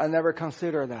 I never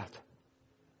consider that.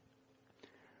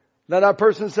 Then that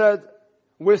person said,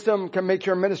 wisdom can make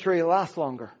your ministry last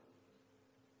longer.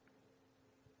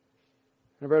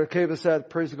 And Brother Caleb said,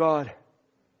 praise God.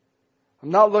 I'm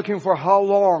not looking for how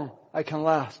long I can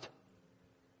last,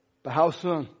 but how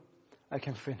soon I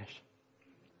can finish.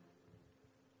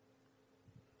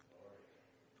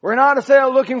 We're not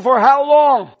looking for how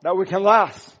long that we can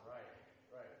last.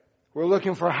 We're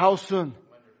looking for how soon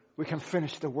we can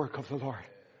finish the work of the Lord.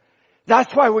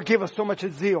 That's why we give us so much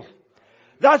zeal.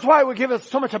 That's why we give us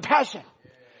so much passion.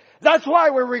 That's why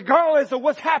we're regardless of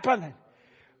what's happening.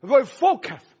 We're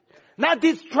focused, not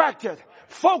distracted.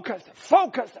 Focused,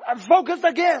 and focused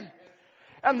again.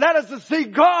 And that is to see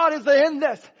God is in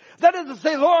this. That is to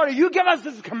say, Lord, you give us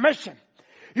this commission.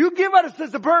 You give us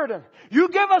this burden. You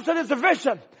give us this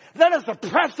vision. That is the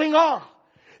pressing on.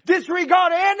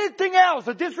 Disregard anything else.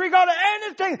 Disregard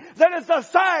anything that is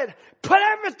aside. Put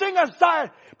everything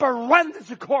aside, but run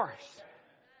this course.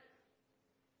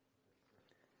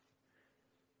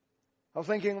 I was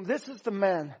thinking, this is the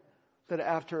man that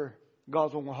after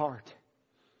God's own heart.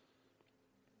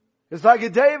 It's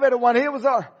like David when he was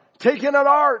taking an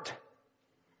ark,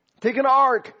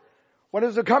 when he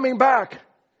was coming back.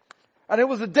 And it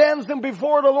was dancing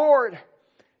before the Lord.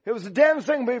 It was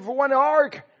dancing before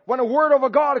when the word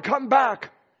of God come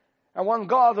back. And when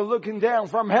God looking down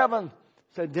from heaven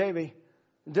said, David,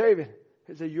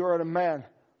 he said, you are the man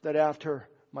that after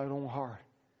my own heart.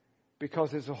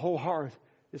 Because his whole heart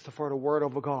is for the word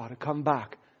of God to come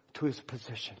back to his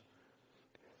position.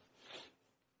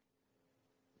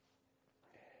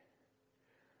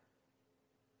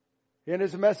 In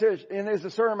his message, in his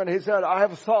sermon, he said, I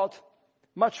have thought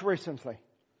much recently.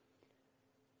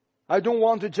 I don't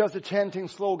want to just a chanting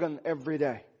slogan every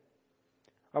day.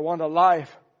 I want a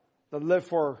life that live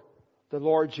for the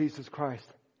Lord Jesus Christ.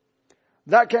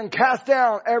 That can cast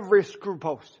down every screw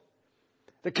post.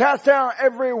 That cast down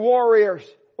every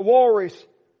worries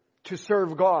to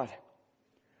serve God.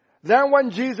 Then when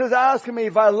Jesus asked me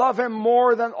if I love him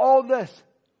more than all this,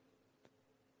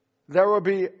 there will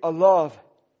be a love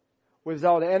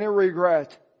without any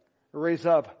regret raise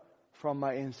up from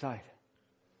my inside.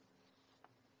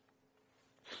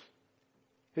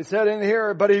 He said in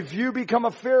here, but if you become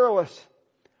a fearless,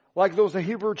 like those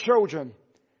Hebrew children,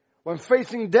 when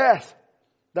facing death,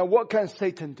 then what can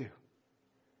Satan do?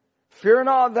 Fear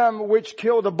not them which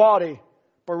kill the body,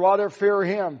 but rather fear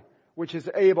him which is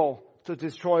able to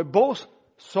destroy both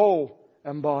soul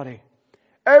and body.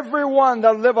 Everyone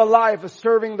that live a life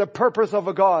serving the purpose of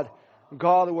a God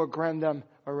will grant them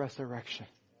a resurrection.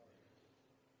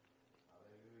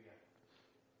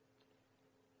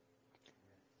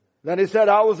 Then he said,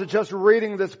 I was just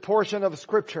reading this portion of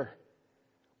scripture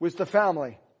with the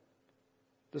family.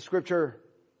 The scripture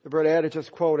the brother Eddie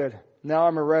just quoted. Now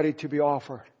I'm ready to be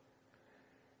offered.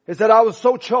 He said, I was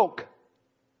so choked.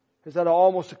 He said, I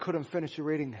almost couldn't finish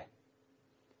reading it.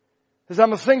 He said,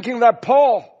 I'm thinking that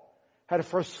Paul had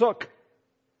forsook.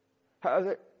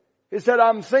 He said,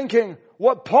 I'm thinking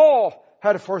what Paul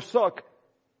had forsook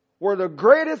were the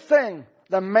greatest thing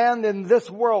that man in this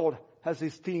world has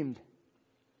esteemed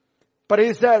But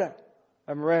he said,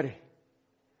 I'm ready.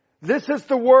 This is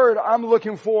the word I'm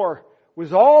looking for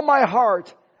with all my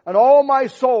heart and all my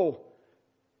soul.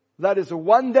 That is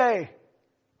one day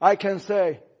I can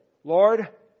say, Lord,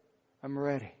 I'm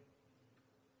ready.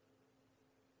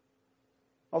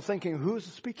 I was thinking, who's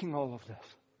speaking all of this?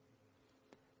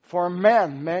 For a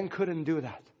man couldn't do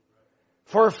that.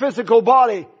 For a physical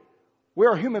body,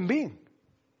 we're a human being.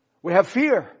 We have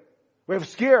fear. We have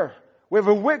scare. We have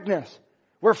a weakness.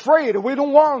 We're afraid. We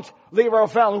don't want to leave our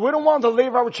family. We don't want to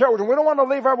leave our children. We don't want to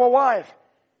leave our wife.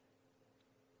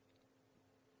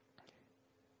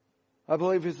 I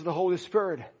believe it's the Holy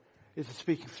Spirit is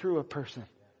speaking through a person.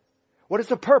 What is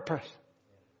the purpose?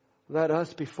 Let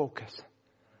us be focused.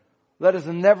 Let us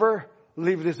never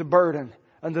leave this burden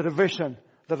and the vision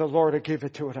that the Lord had given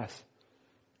to us.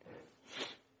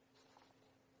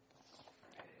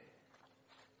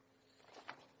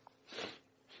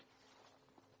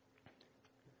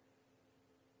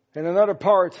 In another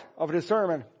part of the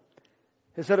sermon,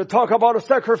 he said to talk about a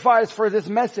sacrifice for this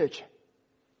message.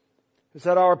 He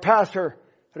said our pastor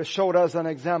had showed us an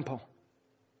example.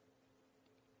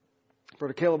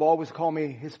 Brother Caleb always called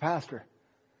me his pastor.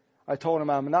 I told him,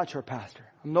 I'm not your pastor.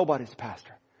 I'm nobody's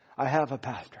pastor. I have a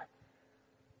pastor.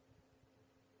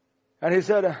 And he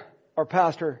said, our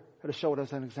pastor had showed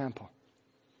us an example.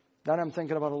 Then I'm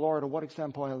thinking about the Lord, what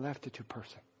example I left it to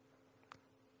person.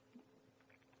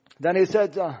 Then he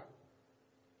said,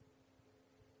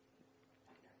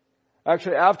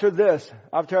 actually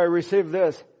after I received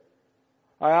this,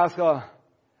 I asked a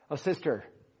sister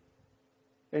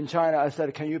in China, I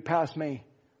said, can you pass me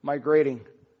my greeting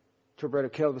to Brother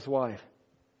Caleb's wife?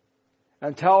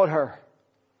 And tell her,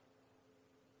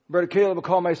 Brother Caleb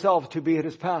called myself to be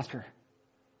his pastor.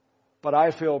 But I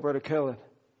feel, Brother Caleb,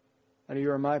 and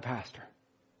you're my pastor.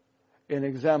 An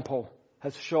example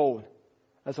has shown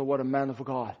as what a man of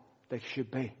God they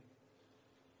should be.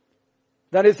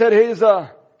 Then he said,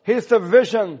 he's the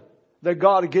vision that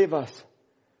God gave us.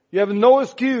 You have no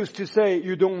excuse to say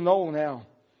you don't know now.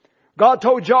 God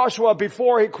told Joshua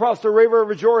before he crossed the river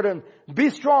of Jordan,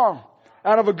 be strong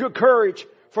and of a good courage,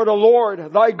 for the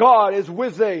Lord thy God is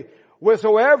with thee,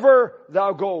 whithersoever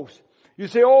thou goest. You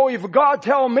say, oh, if God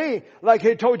tell me, like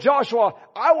he told Joshua,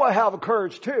 I will have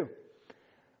courage too.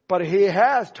 But he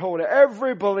has told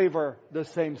every believer the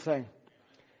same thing.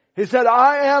 He said,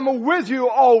 I am with you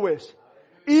always,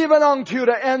 even unto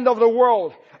the end of the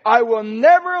world. I will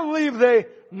never leave thee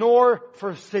nor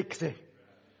forsake thee.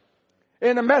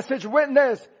 In the Message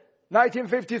Witness,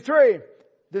 1953,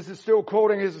 this is still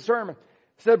quoting his sermon.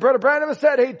 He said, Brother Branham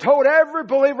said he told every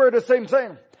believer the same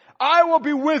thing. I will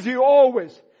be with you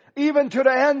always, even to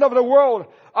the end of the world.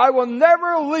 I will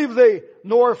never leave thee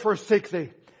nor forsake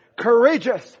thee.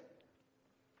 Courageous.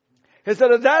 He said,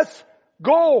 let's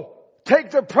go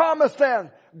take the promise then.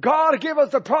 God gave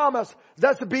us the promise.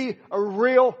 Let's be a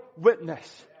real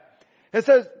witness. He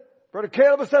says, Brother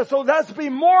Caleb says, so let's be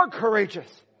more courageous.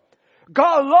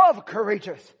 God loves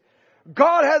courageous.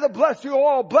 God has blessed you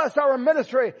all, bless our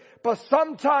ministry, but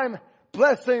sometimes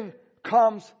blessing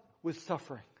comes with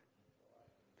suffering.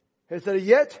 He said,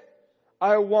 yet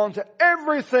I want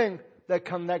everything that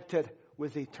connected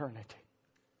with eternity.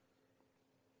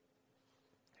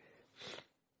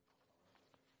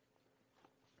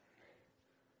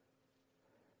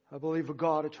 I believe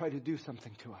God tried to do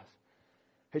something to us.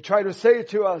 He tried to say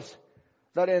to us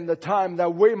that in the time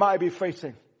that we might be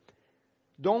facing,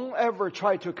 don't ever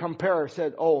try to compare.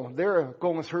 Said, oh, they're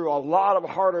going through a lot of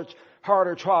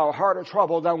harder trial, harder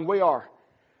trouble than we are.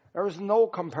 There is no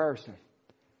comparison.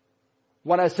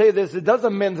 When I say this, it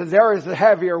doesn't mean that there is a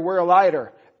heavier, we're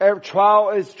lighter. Every trial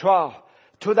is trial.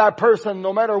 To that person,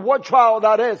 no matter what trial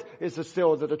that is, it's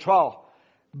still the trial.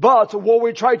 But what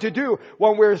we try to do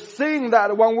when we're seeing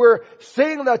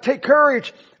that, take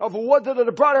courage of what the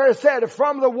brother has said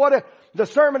from the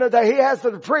sermon that he has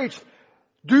to preach.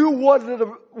 Do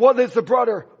what is the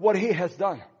brother, what he has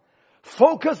done.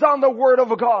 Focus on the word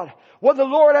of God. What the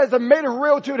Lord has made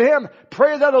real to him,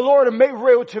 pray that the Lord made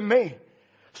real to me.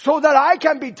 So that I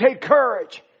can take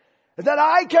courage. That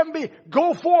I can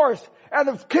go forth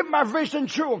and keep my vision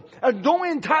true. And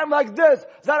during time like this,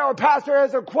 that our pastor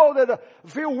has quoted a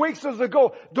few weeks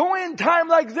ago, during time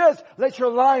like this, let your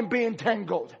line be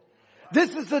entangled.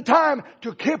 This is the time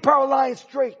to keep our line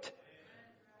straight.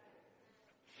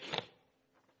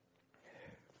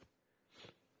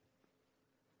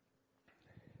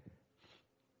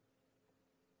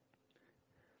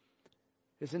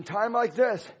 It's in time like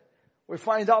this, we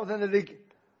find out that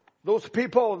those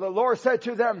people, the Lord said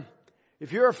to them,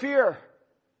 if you're a fear,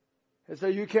 He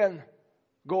said you can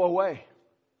go away.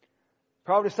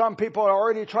 Probably some people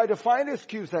already tried to find an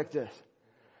excuse like this.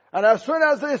 And as soon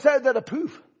as they said that,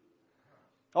 poof,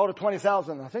 all the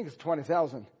 20,000, I think it's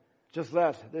 20,000, just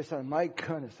left. They said, my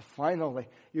goodness, finally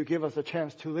you give us a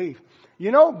chance to leave.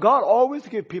 You know, God always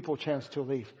gives people a chance to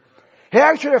leave. He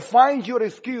actually finds you an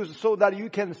excuse so that you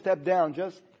can step down.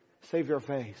 Just save your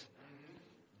face.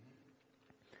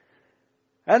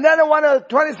 And then when the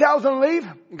 20,000 leave,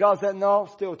 God said, no,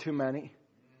 still too many.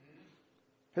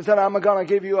 He said, I'm going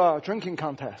to give you a drinking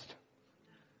contest.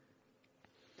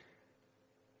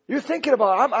 You're thinking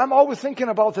about, I'm always thinking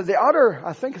about the other,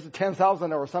 I think it's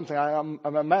 10,000 or something.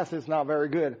 My math is not very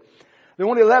good. They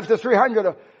only left the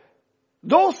 300.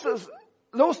 Those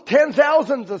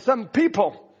 10,000 of some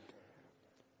people,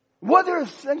 what they're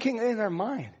thinking in their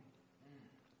mind.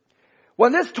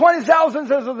 When this 20,000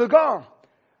 says they're gone,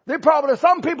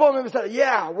 some people maybe said,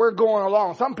 yeah, we're going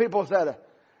along. Some people said,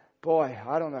 boy,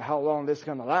 I don't know how long this is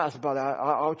going to last, but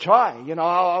I'll try. You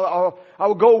know,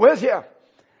 I'll go with you.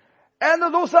 And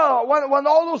those, when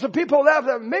all those people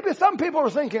left, maybe some people are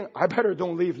thinking, I better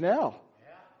don't leave now.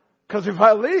 Because if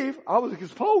I leave, I was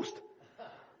exposed.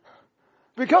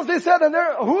 Because they said, and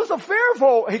who's a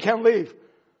fearful he can leave?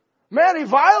 Man,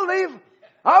 if I leave,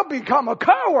 I'll become a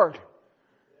coward.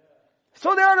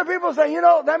 So there are the people saying, you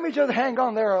know, let me just hang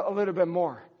on there a little bit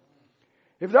more.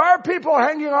 If there are people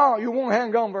hanging on, you won't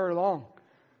hang on very long.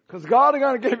 Because God is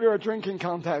going to give you a drinking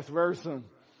contest very soon.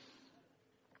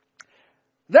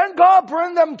 Then God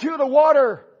bring them to the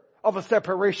water of a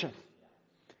separation.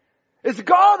 It's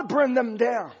God bring them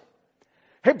down.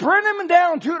 He bring them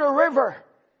down to the river.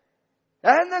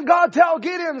 And then God tell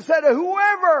Gideon, said,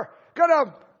 whoever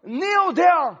gonna kneel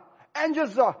down and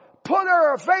just put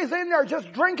her face in there,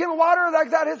 just drinking water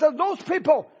like that. He said, those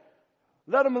people,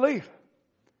 let them leave.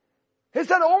 He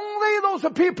said, only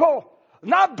those people,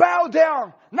 not bow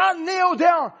down, not kneel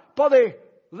down, but they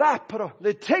lap it.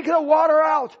 They take the water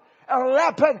out and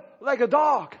lap it like a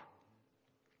dog.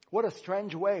 What a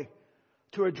strange way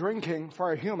to a drinking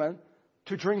for a human,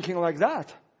 to drinking like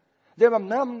that. They have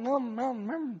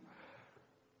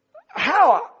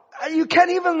how? You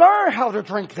can't even learn how to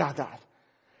drink that.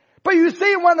 But you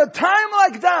see, when a time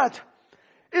like that,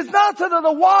 it's not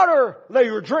the water that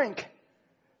you drink,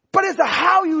 but it's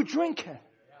how you drink it.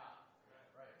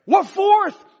 What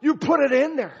force you put it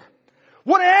in there.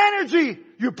 What energy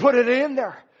you put it in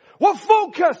there. What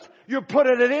focus you put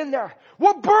it in there.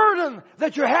 What burden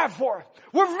that you have for it.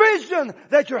 What vision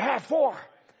that you have for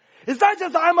it. It's not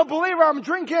just I'm a believer, I'm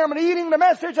drinking, I'm eating the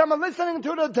message, I'm listening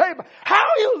to the tape. How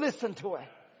you listen to it.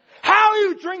 How are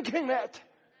you drinking it?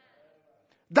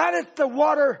 That is the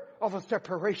water of a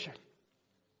separation.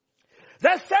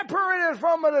 That separated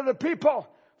from the people,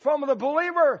 from the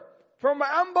believer, from the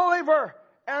unbeliever,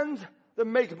 and the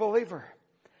make-believer.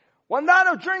 When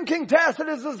that drinking test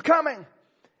is coming,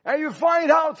 and you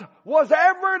find out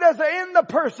whatever that's in the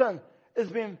person is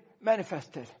being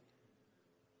manifested.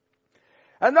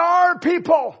 And there are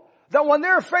people that when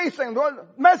they're facing, the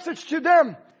message to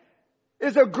them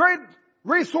is a great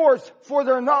resource for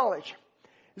their knowledge.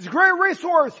 It's a great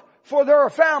resource for their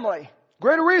family.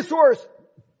 Great resource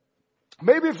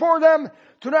maybe for them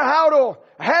to know how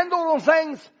to handle those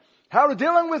things, how to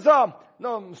dealing with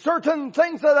certain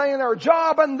things that are in their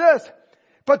job and this.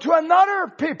 But to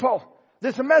another people,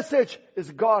 this message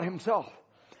is God Himself.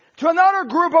 To another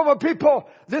group of people,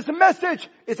 this message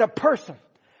is a person.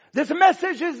 This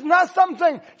message is not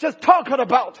something just talking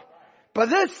about. But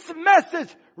this message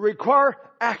requires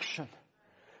action.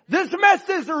 This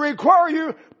message requires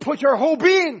you put your whole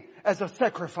being as a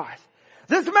sacrifice.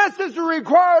 This message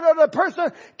requires that the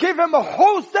person give him a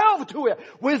whole self to it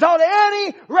without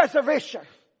any reservation.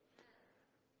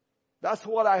 That's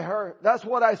what I heard. That's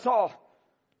what I saw.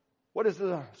 What is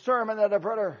the sermon that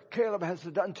brother Caleb has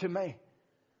done to me?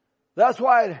 That's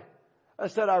why I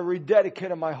said I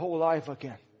rededicated my whole life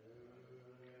again.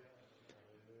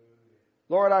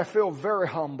 Lord, I feel very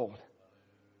humbled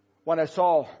when I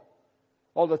saw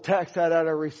all the texts that I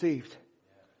received.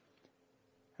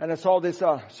 And I saw this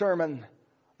sermon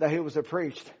that he was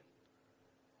preached.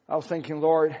 I was thinking,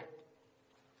 Lord,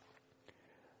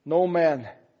 no man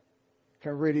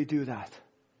can really do that.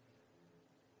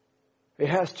 It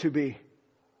has to be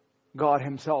God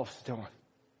Himself doing.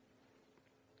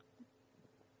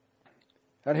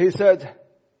 And he said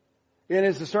in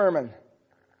his sermon,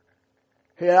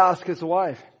 he asked his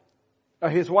wife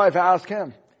asked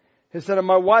him. He said,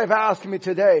 my wife asked me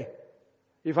today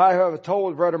if I have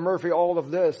told Brother Murphy all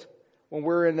of this when we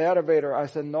were in the elevator. I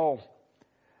said, no.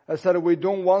 I said, we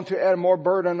don't want to add more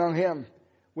burden on him.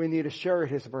 We need to share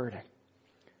his burden.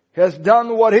 He has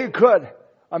done what he could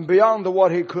and beyond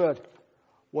what he could.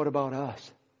 What about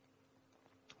us?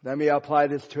 Let me apply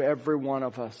this to every one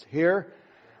of us here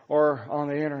or on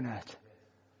the internet.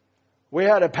 We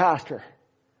had a pastor,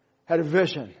 had a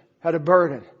vision, had a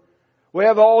burden. We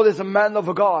have all this men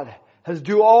of God has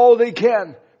do all they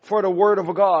can for the word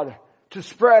of God, to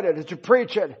spread it, to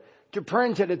preach it, to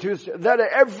print it, to that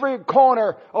every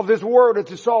corner of this world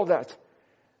to solve that.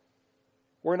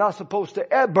 We're not supposed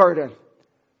to add burden,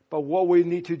 but what we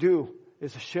need to do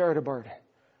is to share the burden.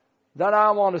 Then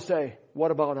I want to say,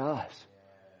 what about us?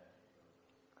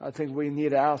 I think we need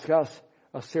to ask us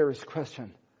a serious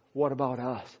question. What about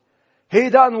us?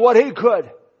 He done what he could.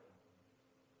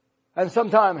 And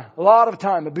sometimes, a lot of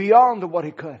time, beyond what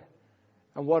he could.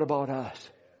 And what about us?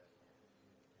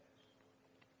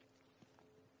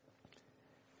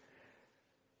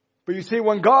 But you see,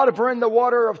 when God bring the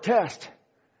water of test,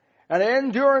 and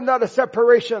then during that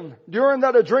separation, during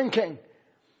that drinking,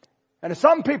 and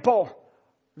some people,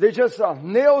 they just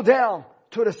kneel down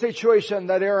to the situation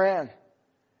that they're in.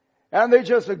 And they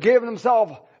just give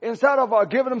themselves, instead of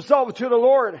giving themselves to the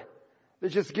Lord, they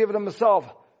just give themselves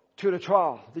to the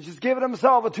trial. They just give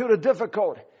themselves to the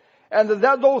difficult. And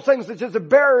those things that just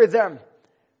bury them.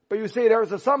 But you see,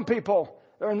 there's some people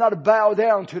that are not bowed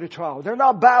down to the trial. They're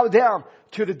not bowed down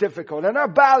to the difficult. They're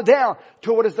not bowed down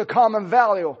to what is the common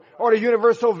value or the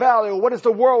universal value. What is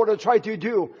the world to try to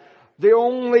do? They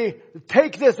only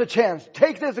take this a chance.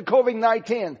 Take this a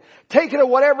COVID-19. Take it at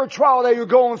whatever trial that you're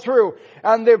going through.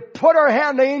 And they put their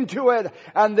hand into it.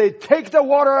 And they take the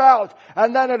water out.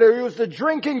 And then they use the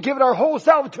drinking, give their whole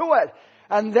self to it.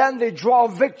 And then they draw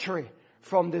victory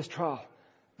from this trial.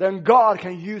 Then God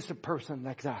can use a person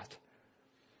like that.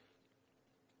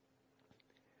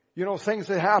 You know, things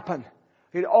that happen,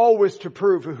 it always to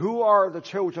prove who are the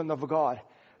children of God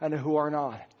and who are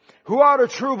not. Who are the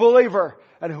true believer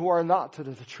and who are not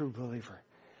the true believer.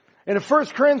 In 1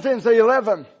 Corinthians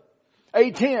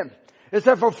 11:18, it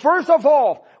said, for first of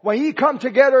all, when ye come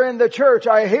together in the church,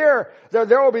 I hear that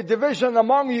there will be division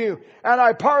among you, and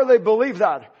I partly believe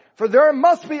that. For there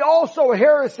must be also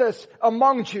heresies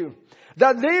among you,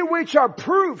 that they which are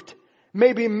proved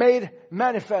may be made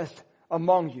manifest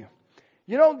among you.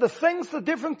 You know, the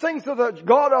different things that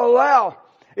God allow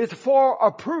is for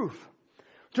a proof.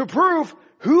 To prove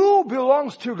who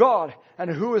belongs to God and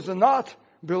who is not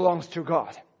belongs to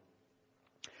God.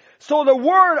 So the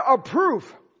word of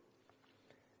proof,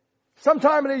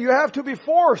 sometimes you have to be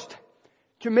forced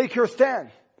to make your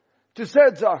stand. To say,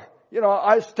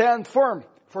 I stand firm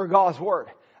for God's word.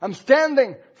 I'm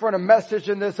standing for the message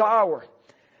in this hour.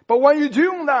 But when you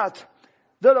do that,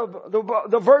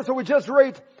 the verse that we just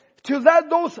read, to let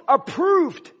those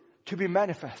approved to be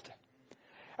manifested.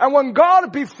 And when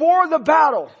God before the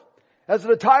battle, as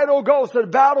the title goes, the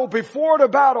battle before the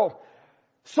battle.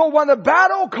 So when the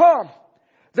battle comes,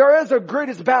 there is the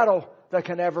greatest battle that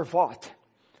can ever fought.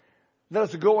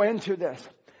 Let's go into this.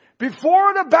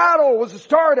 Before the battle was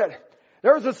started,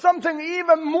 there was something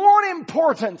even more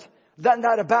important than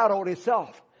that battle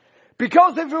itself.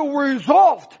 Because if we're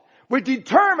resolved, we're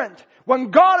determined,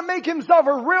 when God make himself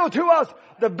real to us,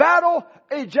 the battle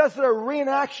is just a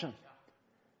reenaction.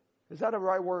 Is that a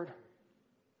right word?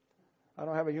 I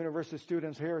don't have a university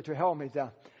students here to help me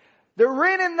there. The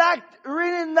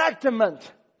reenactment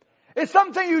is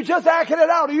something you just acted it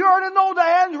out. You already know the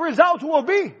end result will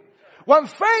be. When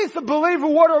faith believes the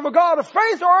word of God,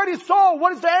 faith already saw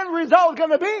what is the end result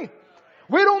going to be.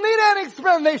 We don't need any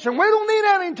explanation. We don't need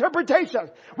any interpretation.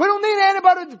 We don't need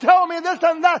anybody to tell me this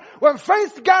and that. When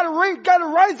faith got to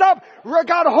rise up,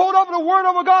 got hold of the word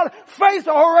of God, faith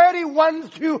already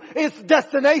went to its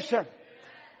destination.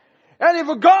 And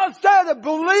if God said,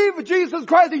 believe Jesus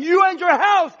Christ, you and your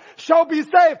house shall be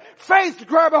saved, faith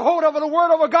grab a hold of the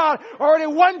word of God, already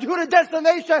went to the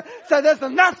destination, said there's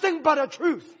nothing but a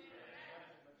truth.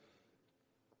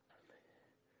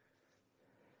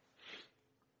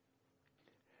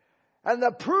 And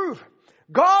the proof,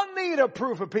 God need a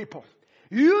proof of people.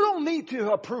 You don't need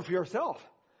to approve yourself.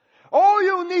 All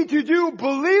you need to do,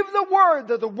 believe the word,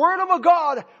 that the word of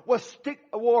God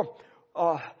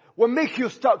will make you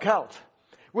stuck out.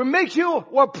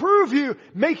 Will prove you,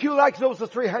 make you like those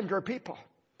 300 people.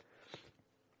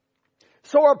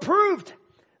 So approved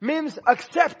means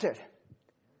accepted.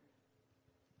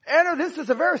 And this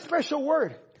is a very special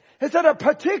word. It's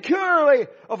particularly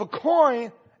of a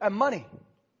coin and money.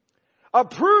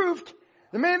 Approved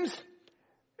means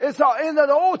it's in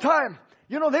the old time.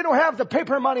 They don't have the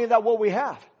paper money that what we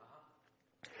have.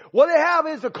 What they have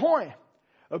is a coin.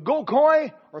 A gold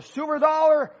coin or silver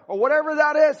dollar or whatever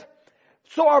that is.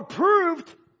 So approved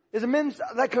means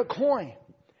like a coin.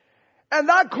 And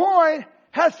that coin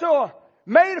has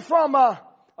made from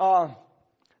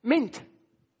mint.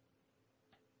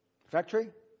 factory,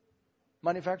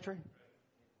 money factory,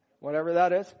 whatever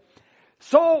that is.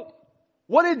 So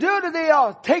what they do, they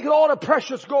take all the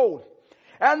precious gold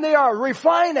and they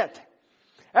refine it.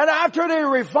 And after they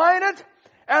refine it,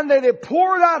 and they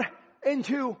pour that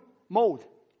into mold.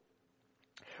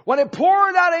 When they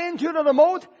pour that into the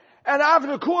mold, and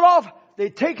after it cool off, they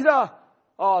take the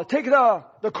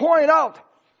coin out,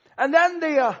 and then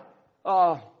they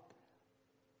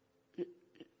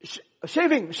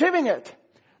shaving it.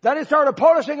 Then they started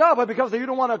polishing up because you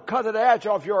don't want to cut the edge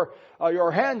off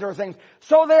your hand or things.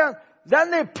 So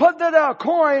then they put the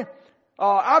coin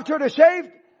after they shaved,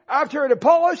 after they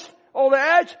polished all the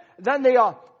edge, then they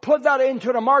put that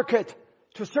into the market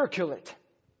to circulate.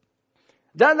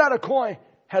 Then that coin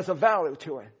has a value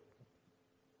to it.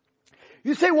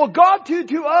 You say, well, God did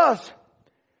to us,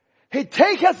 He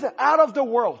take us out of the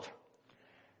world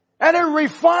and He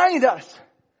refined us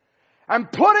and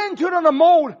put into the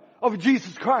mold of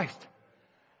Jesus Christ.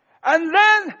 And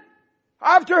then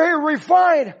after He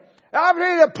refined,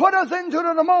 after He put us into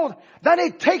the mold, then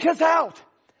He take us out.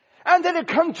 And then He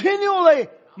continually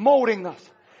molding us.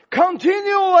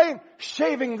 Continually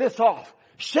shaving this off.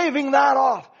 Shaving that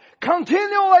off.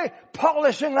 Continually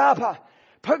polishing up.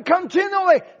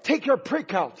 Continually take your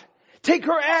prick out. Take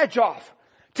your edge off.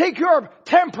 Take your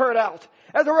temper out.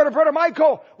 As the word of Brother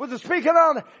Michael was speaking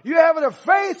on, you have the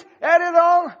faith added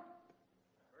on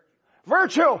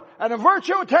virtue. And the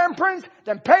virtue, temperance,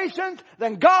 then patience,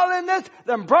 then godliness,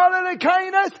 then brotherly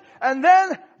kindness, and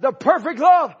then the perfect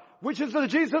love, which is the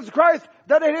Jesus Christ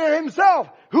that is Himself.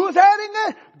 Who's adding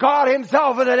it? God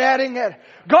Himself is adding it.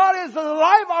 God is the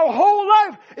life. Our whole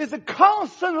life is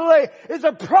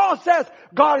a process.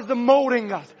 God is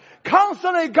molding us.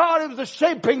 Constantly God is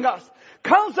shaping us.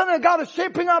 Constantly God is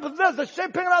shaping us this,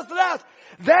 shaping us that.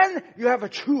 Then you have a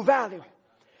true value.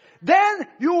 Then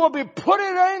you will be putting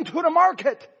it into the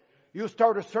market. You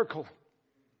start a circle.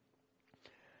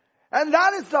 And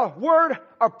that is the word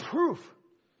of proof.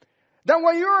 Then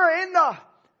when you're in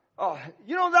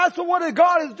that's what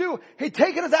God is doing. He's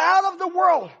taking us out of the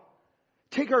world.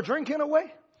 Take our drinking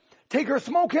away. Take our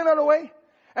smoking away.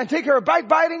 And take our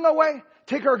backbiting away.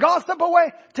 Take our gossip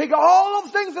away. Take all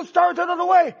of things that started it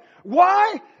away.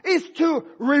 Why? Is to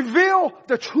reveal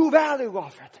the true value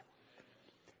of it.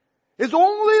 It's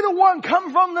only the one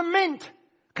come from the mint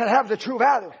can have the true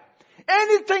value.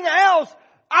 Anything else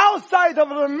outside of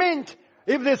the mint,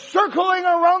 if they're circling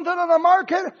around it in the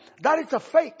market, that is a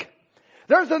fake.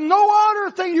 There's no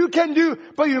other thing you can do,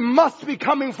 but you must be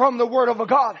coming from the Word of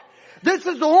God. This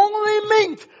is the only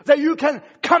mint that you can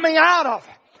coming out of.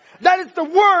 That is the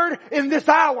Word in this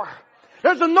hour.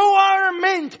 There's no other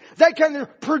mint that can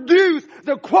produce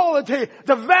the quality,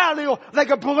 the value like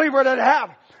a believer that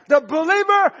have. The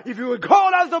believer, if you would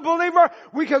call us a believer,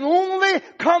 we can only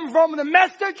come from the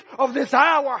message of this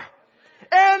hour.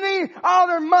 Any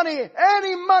money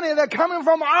that coming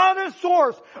from other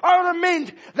source, other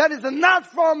mint, that is not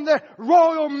from the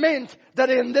royal mint that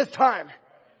is in this time.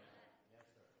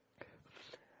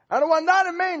 And when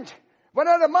that mint, when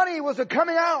the money was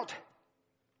coming out,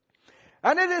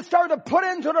 and it started to put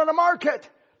into the market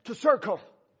to circle.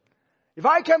 If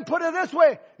I can put it this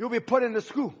way, you'll be put in the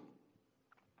school.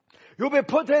 You'll be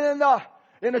put in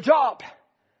a job.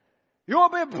 You'll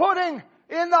be putting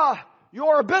in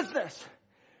your business.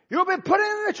 You'll be put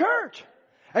in the church.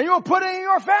 And you'll put it in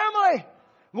your family.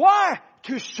 Why?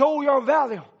 To show your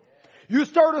value. You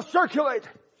start to circulate.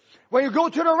 When you go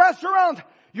to the restaurant,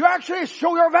 you actually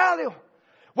show your value.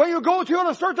 When you go to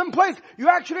a certain place, you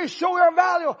actually show your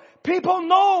value. People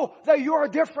know that you are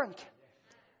different.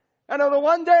 And on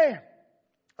one day,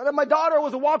 my daughter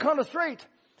was walking on the street.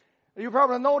 You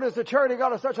probably noticed that Charity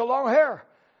got such a long hair.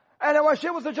 And when she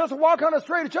was just walking on the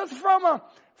street, just from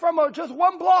just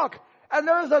one block, and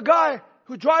there's a guy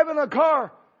who driving a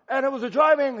car, and it was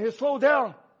driving, he slowed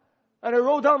down, and he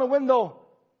rolled down the window.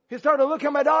 He started looking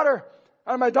at my daughter,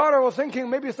 and my daughter was thinking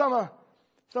maybe some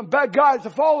bad guys to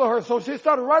follow her, so she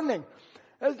started running.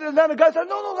 And then the guy said,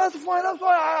 no, that's fine, that's fine.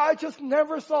 I just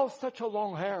never saw such a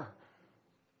long hair.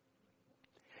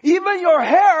 Even your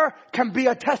hair can be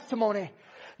a testimony.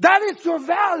 That is your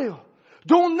value.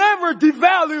 Don't never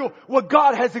devalue what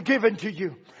God has given to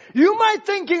you. You might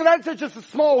thinking that's just a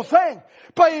small thing.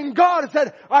 But in God it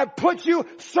said, I put you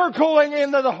circling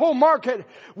into the whole market.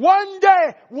 One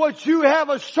day, what you have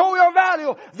to show your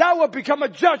value, that will become a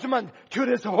judgment to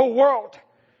this whole world.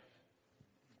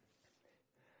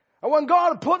 And when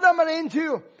God put them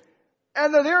into,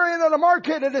 and they're in the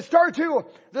market, and they start to,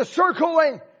 the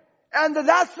circling, and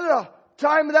that's the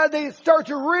time that they start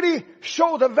to really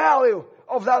show the value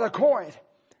of that coin.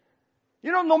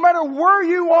 You know, no matter where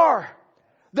you are,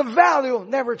 the value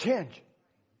never change.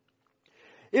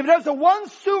 If there's a one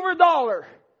silver dollar,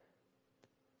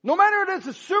 no matter if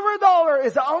the silver dollar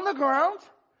is on the ground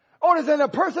or is in a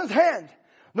person's hand,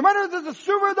 no matter if the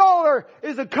silver dollar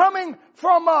is coming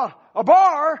from a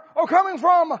bar or coming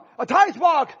from a tithe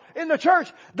box in the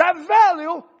church, that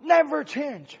value never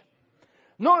change.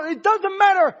 No, it doesn't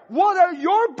matter what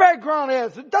your background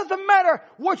is. It doesn't matter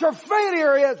what your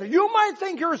failure is. You might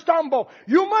think you're a stumble.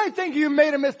 You might think you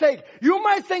made a mistake. You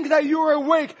might think that you were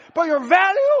weak, but your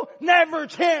value never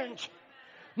change.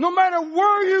 No matter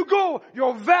where you go,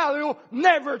 your value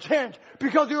never change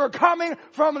because you are coming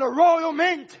from the royal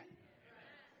mint.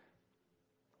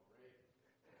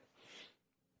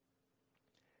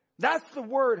 That's the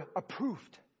word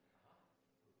approved.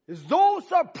 Is those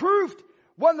approved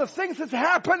when the things that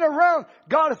happen around,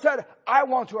 God has said, I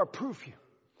want to approve you.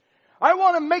 I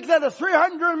want to make that a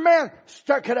 300 men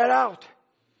stuck it out.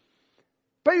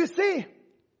 But you see,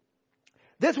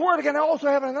 this word can also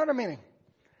have another meaning.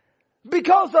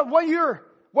 Because of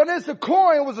when it's a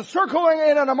coin was circling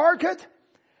in the market,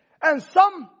 and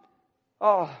some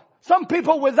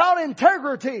people without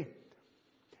integrity,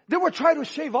 they would try to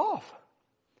shave off.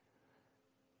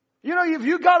 You know, if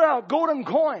you got a golden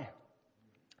coin,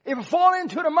 if it fall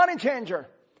into the money changer,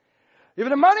 if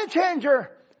the money changer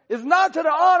is not to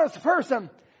the honest person,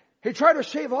 he try to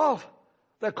shave off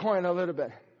that coin a little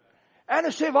bit. And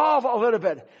to shave off a little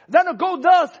bit. Then the gold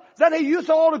dust, then he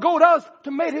used all the gold dust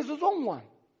to make his own one.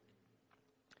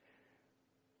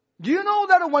 Do you know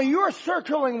that when you're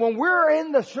circling, when we're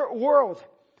in the world,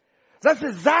 that's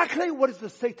exactly what is the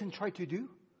Satan try to do?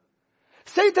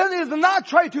 Satan is not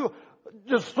trying to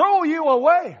just throw you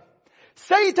away.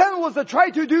 Satan was to try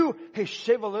to do, he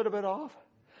shave a little bit off.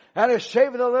 And he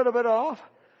shaved a little bit off.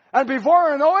 And before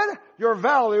you know it, your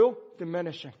value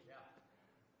diminishing.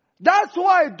 That's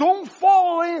why don't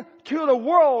fall into the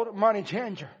world money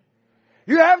changer.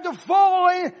 You have to fall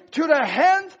into the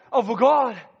hand of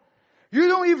God.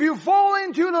 If you fall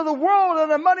into the world of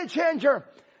the money changer,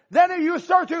 then they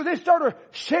start to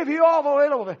shave you off a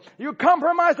little bit. You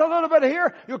compromise a little bit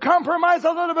here, you compromise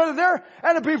a little bit there,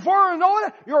 and before you know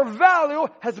it, your value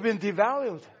has been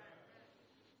devalued.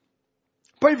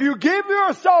 But if you give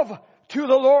yourself to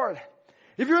the Lord,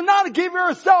 if you're not to give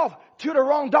yourself to the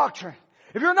wrong doctrine,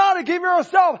 if you're not to give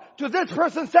yourself to this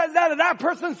person says that and that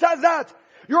person says that,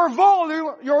 your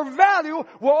value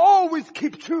will always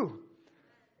keep true.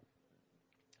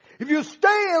 If you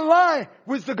stay in line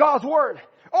with the God's Word,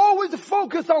 always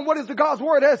focus on what is the God's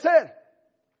Word has said.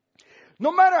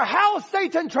 No matter how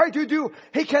Satan tries to do,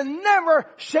 he can never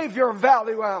shave your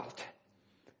value out.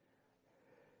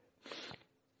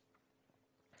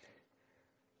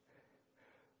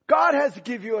 God has to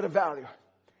give you the value.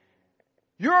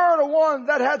 You're the one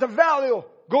that has the value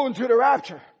going to the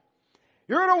rapture.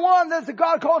 You're the one that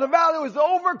God called the value is the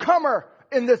overcomer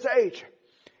in this age.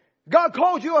 God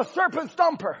called you a serpent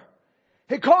stomper.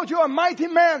 He called you a mighty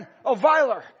man of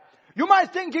valor. You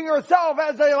might think in yourself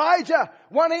as Elijah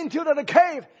went into the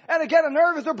cave and get a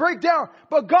nervous or breakdown.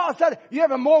 But God said you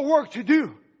have more work to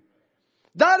do.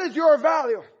 That is your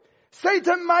value.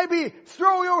 Satan might be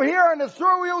throw you here and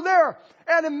throw you there.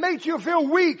 And it makes you feel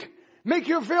weak. Make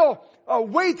you feel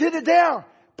weighted down.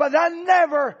 But that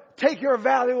never take your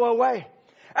value away.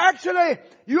 Actually,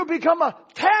 you become a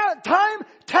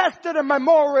time-tested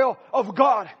memorial of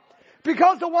God.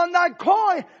 Because the one that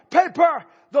coin paper,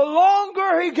 the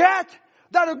longer he gets,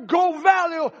 that gold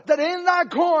value that in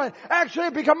that coin actually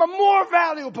become more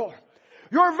valuable.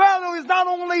 Your value is not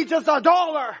only just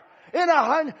 $1.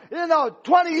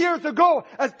 20 years ago,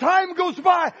 as time goes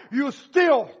by, you're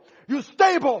stable,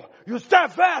 you're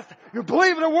steadfast, you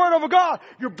believe in the Word of God,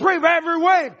 you brave every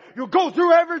wave, you go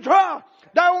through every trial.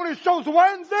 That only shows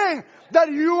one thing,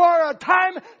 that you are a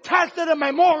time-tested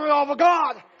memorial of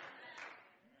God.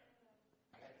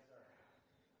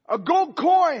 A gold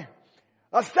coin,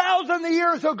 1,000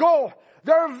 years ago,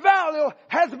 their value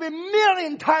has been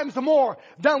million times more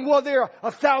than what they are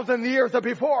 1,000 years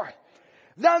before.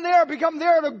 Then they're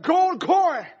the gold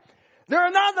coin.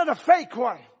 They're not the fake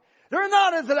one. They're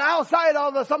not as the outside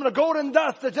of some of the golden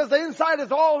dust. It's just the inside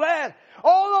is all that.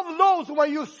 All of those,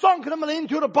 when you sunk them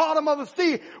into the bottom of the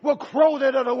sea, will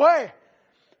corroded it away.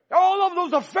 All of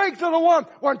those are fakes are the one,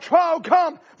 when trial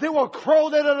comes, they will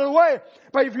corrode it away.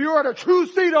 But if you are the true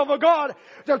seed of a God,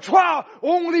 the trial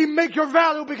only make your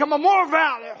value become more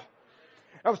value.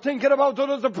 I was thinking about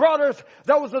those brothers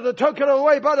that was took it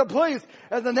away by the police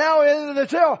and they're now in the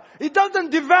jail. It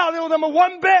doesn't devalue them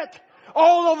one bit.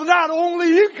 All of that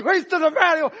only increased the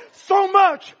value so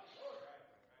much.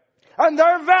 And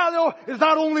their value is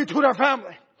not only to their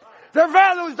family. Their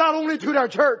value is not only to their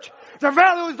church. The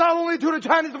value is not only to the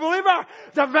Chinese believer.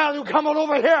 The value come all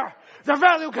over here. The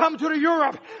value come to the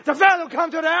Europe. The value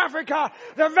come to the Africa.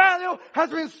 The value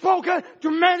has been spoken to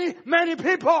many, many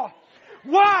people.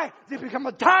 Why? They become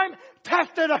a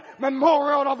time-tested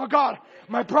memorial of God.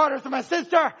 My brothers and my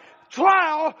sister,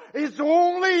 trial is to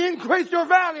only increase your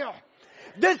value.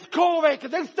 This COVID,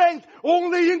 these things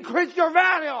only increase your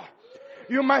value.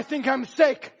 You might think I'm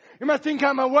sick. You might think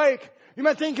I'm awake. You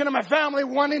might think my family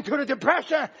went into the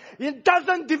depression. It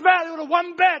doesn't devalue it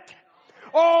one bit.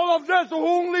 All of this will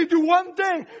only do one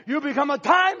thing. You become a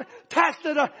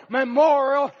time-tested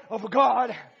memorial of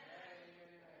God.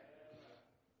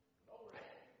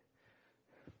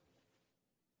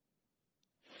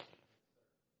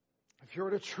 If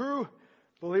you're the true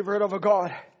believer of a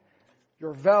God,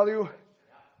 your value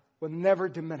will never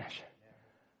diminish.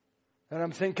 And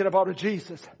I'm thinking about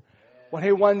Jesus when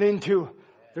he went into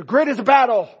the greatest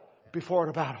battle before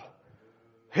the battle.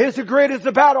 His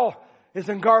greatest battle is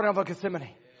in Garden of Gethsemane.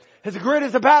 His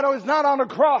greatest battle is not on the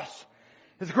cross.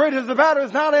 His greatest battle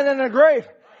is not in a grave.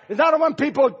 It's not when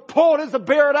people pulled his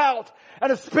beard out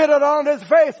and spit it on his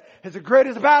face. His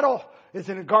greatest battle is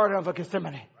in the Garden of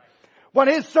Gethsemane. When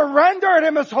he surrendered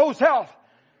him his whole self.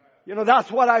 You know,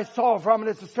 that's what I saw from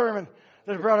this sermon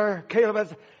that Brother Caleb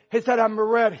has. He said, I'm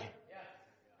ready.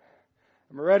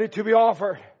 I'm ready to be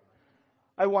offered.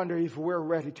 I wonder if we're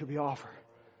ready to be offered.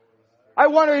 I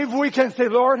wonder if we can say,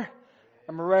 Lord,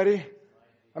 I'm ready.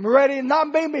 I'm ready. Not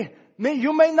maybe.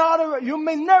 You may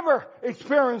never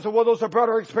experience what those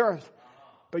brothers experienced.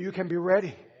 But you can be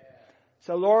ready.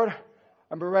 So Lord,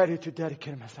 I'm ready to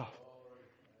dedicate myself.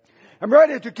 I'm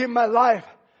ready to give my life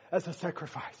as a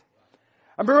sacrifice.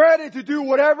 I'm ready to do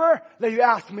whatever that you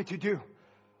ask me to do.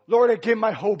 Lord, I give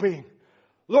my whole being.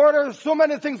 Lord, there's so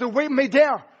many things that weigh me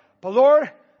down. But Lord,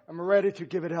 I'm ready to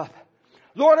give it up.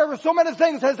 Lord, there are so many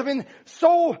things that have been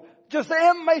so just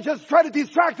try to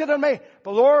distract it on me.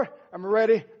 But Lord, I'm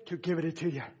ready to give it to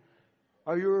you.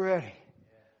 Are you ready?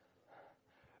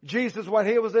 Jesus, when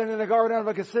he was in the Garden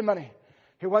of Gethsemane,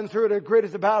 he went through the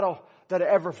greatest battle that he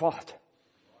ever fought.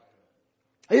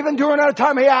 Even during that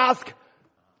time, he asked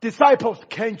disciples,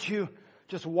 can't you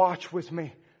just watch with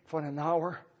me for an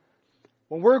hour?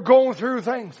 When we're going through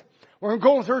things, when we're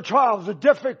going through trials, the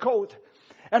difficult,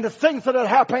 and the things that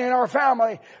happen in our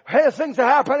family, the things that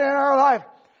happen in our life,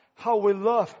 how we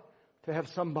love to have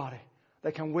somebody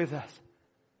that can with us.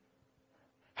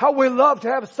 How we love to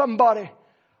have somebody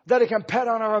that can pat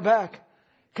on our back,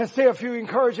 can say a few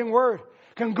encouraging words,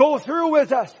 can go through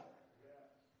with us.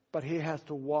 But he has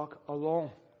to walk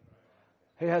alone.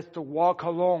 He has to walk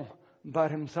alone by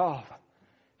himself.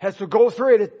 Has to go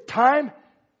through it a time,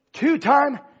 2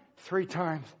 times, 3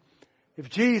 times. If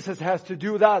Jesus has to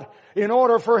do that in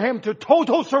order for him to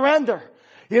total surrender,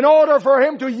 in order for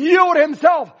him to yield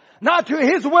himself, not to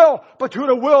his will, but to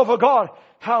the will of God,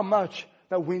 how much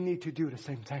that we need to do the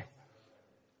same thing.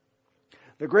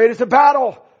 The greatest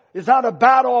battle is not a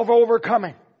battle of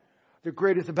overcoming. The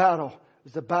greatest battle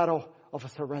is the battle of a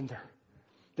surrender.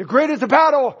 The greatest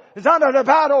battle is not a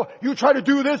battle, you try to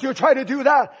do this, you try to do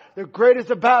that. The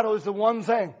greatest battle is the one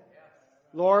thing.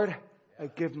 Lord, I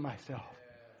give myself.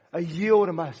 I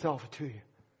yield myself to you.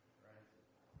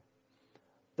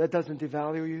 That doesn't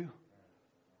devalue you.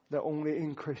 That only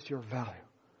increases your value.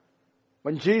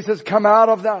 When Jesus come out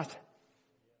of that,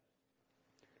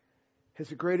 his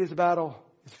greatest battle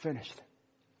is finished.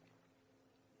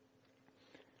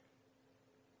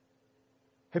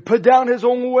 He put down his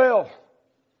own will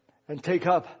and take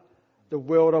up the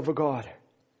will of God.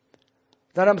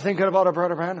 Then I'm thinking about our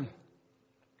brother Branham.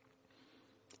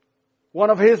 One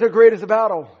of his greatest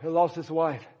battle, he lost his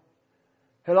wife.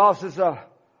 He lost his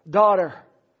daughter.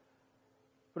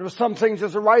 But there was something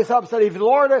just rise up, said, if the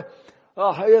Lord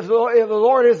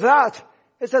is that,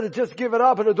 he said, just give it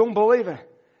up and don't believe it.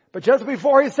 But just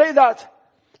before he said that,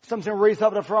 something raised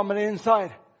up from the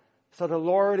inside. So the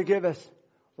Lord give us,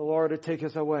 the Lord take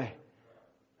us away.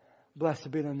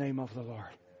 Blessed be the name of the Lord.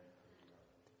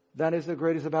 That is the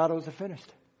greatest battle is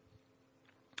finished.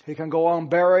 He can go on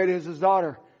bury his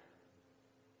daughter.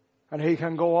 And he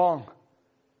can go on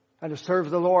and serve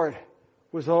the Lord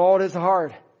with all his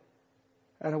heart.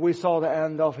 And we saw the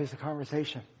end of his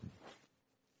conversation.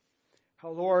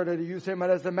 How Lord had used him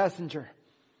as a messenger.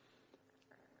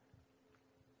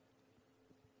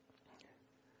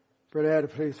 Brother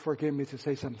Ed, please forgive me to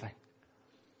say something.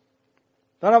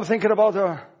 Then I'm thinking about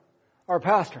our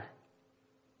pastor.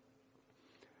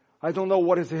 I don't know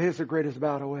what his greatest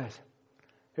battle is.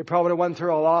 He probably went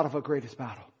through a lot of a greatest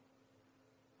battle.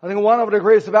 I think one of the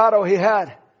greatest battle he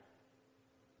had,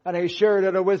 and he shared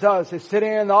it with us, he's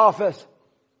sitting in the office,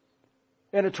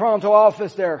 in the Toronto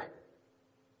office there,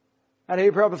 And he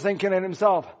probably thinking in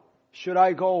himself, should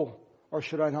I go or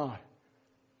should I not?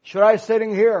 Should I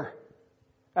sitting here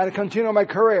and continue my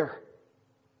career?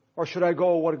 Or should I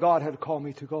go what God had called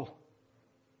me to go?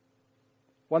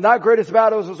 When that greatest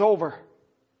battle is over,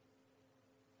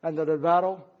 and that the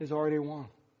battle is already won,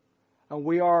 and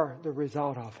we are the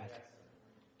result of it.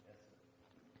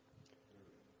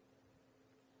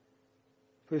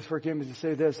 Please forgive me to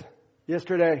say this.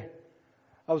 Yesterday,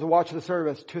 I was watching the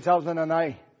service,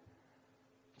 2009,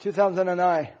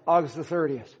 August the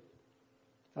 30th.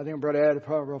 I think Brother Ed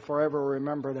probably will forever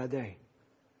remember that day.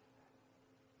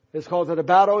 It's called The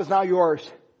Battle Is Not Yours,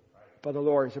 but the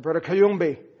Lord's. Brother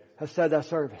Kayumbi has said that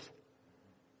service.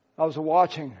 I was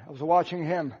watching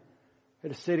him.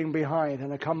 It is sitting behind,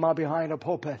 and I come out behind a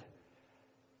pulpit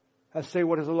and see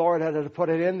what the Lord had to put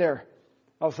it in there.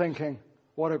 I was thinking,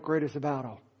 what a greatest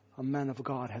battle a man of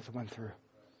God has went through.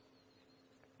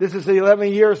 This is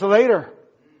 11 years later.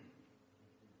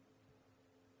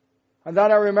 And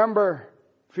then I remember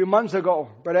a few months ago,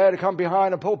 Brother Ed had come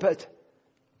behind a pulpit.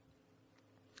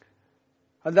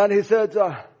 And then he said,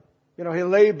 he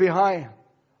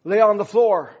lay on the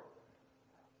floor,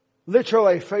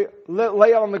 literally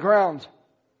lay on the ground,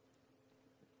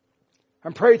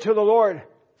 and pray to the Lord.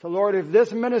 So Lord, if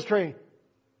this ministry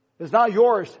is not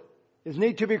yours, it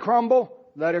needs to be crumble,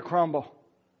 let it crumble.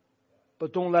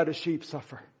 But don't let the sheep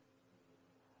suffer.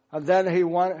 And then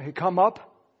he come up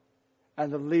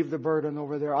and then leave the burden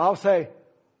over there. I'll say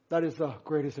that is the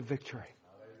greatest victory.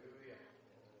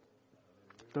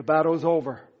 The battle is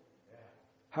over.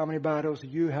 How many battles do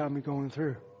you have me going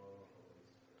through?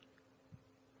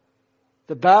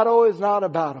 The battle is not a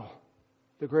battle.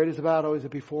 The greatest battle is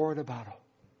before the battle.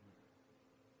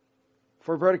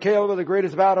 For Brother Caleb, the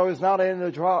greatest battle is not in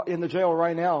the jail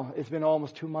right now. It's been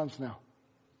almost 2 months now.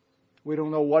 We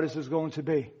don't know what this is going to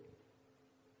be.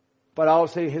 But I'll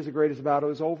say his greatest battle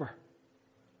is over.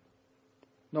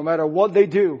 No matter what they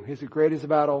do, his greatest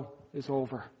battle is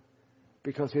over.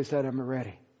 Because he said, I'm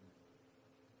ready.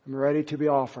 I'm ready to be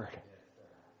offered.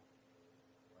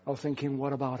 I was thinking,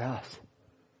 what about us?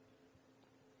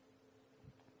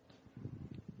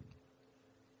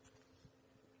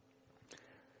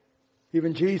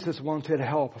 Even Jesus wanted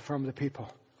help from the people,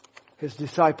 his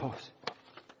disciples.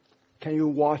 Can you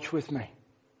watch with me?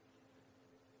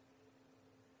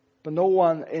 But no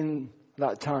one in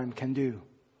that time can do.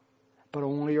 But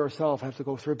only yourself has to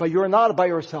go through. But you're not by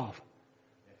yourself.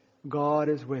 God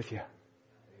is with you.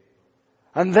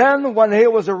 And then when he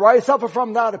was to rise up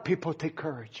from that, the people take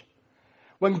courage.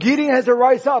 When Gideon has to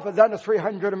rise up, and then the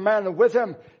 300 men with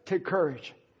him take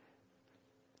courage.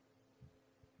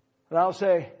 And I'll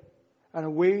say,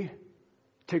 and we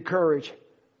take courage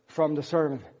from the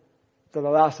sermon, to the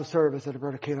last service that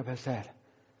Brother Caleb has said.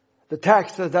 The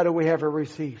text that we have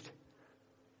received.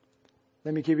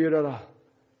 Let me give you that.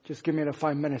 Just give me the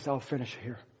 5 minutes. I'll finish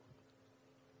here.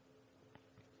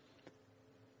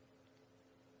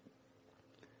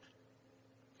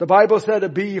 The Bible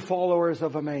said, be ye followers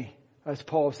of me, as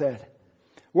Paul said.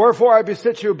 Wherefore I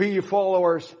beseech you, be ye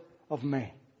followers of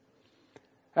me.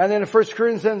 And in 1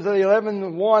 Corinthians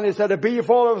 11:1, it said, be ye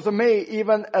followers of me,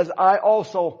 even as I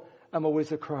also am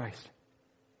with Christ.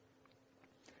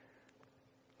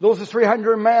 Those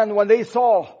 300 men, when they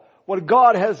saw what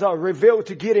God has revealed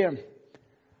to Gideon,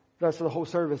 that's the whole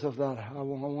service of that. I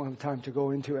won't have time to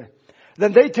go into it.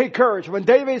 Then they take courage. When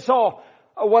David saw,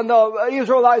 when the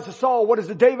Israelites saw what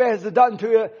David has done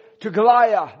to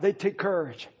Goliath, they take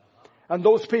courage. And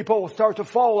those people will start to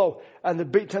follow and they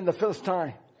beat the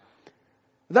Philistine.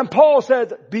 Then Paul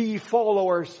said, be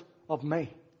followers of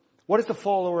me. What does the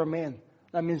follower mean?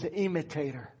 That means an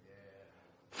imitator.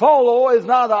 Follow is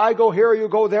not that I go here, you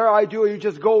go there, I do, you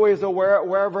just go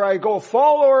wherever I go.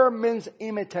 Follower means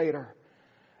imitator.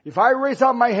 If I raise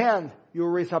up my hand, you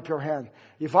raise up your hand.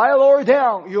 If I lower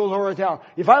down, you lower down.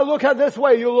 If I look at this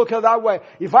way, you look at that way.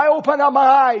 If I open up my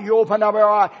eye, you open up your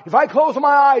eye. If I close my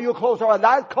eye, you close your eye.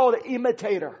 That's called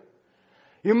imitator.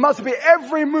 You must be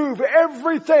every move,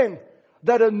 everything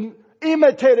that an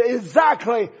imitator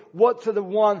exactly what's the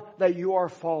one that you are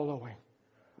following.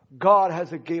 God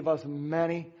has gave us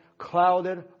many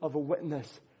clouded of a witness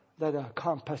that are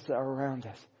compassed around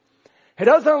us. He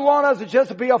doesn't want us to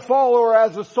just be a follower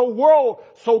as a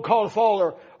so-called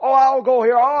follower. Oh, I'll go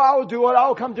here. Oh, I'll do it.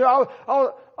 I'll come to it.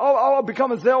 I'll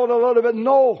become a zealot a little bit.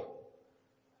 No.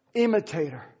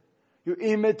 Imitator. You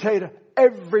imitate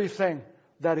everything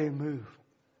that he moved.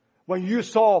 When you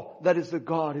saw that is the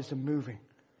God is moving.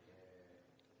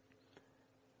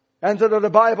 Enter the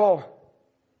Bible.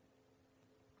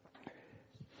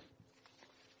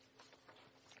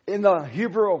 In the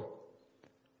Hebrew,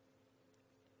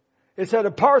 it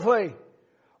said partly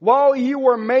while ye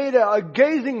were made a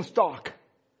gazing stock,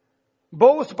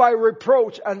 both by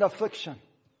reproach and affliction.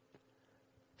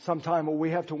 Sometime we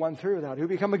have to run through that. You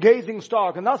become a gazing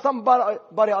stock, and not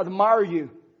somebody admire you,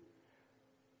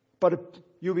 but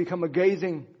you become a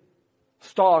gazing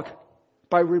stock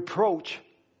by reproach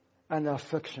and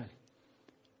affliction.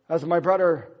 As my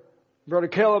brother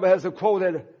Caleb has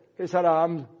quoted, he said,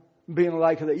 I'm being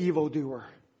like the evildoer.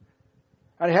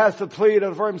 And he has to plead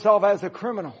for himself as a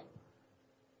criminal.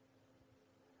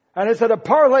 And he said,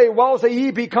 partly whilst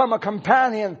ye become a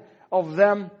companion of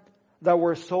them that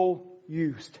were so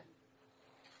used.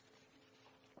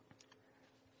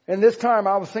 And this time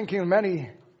I was thinking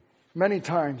many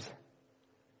times,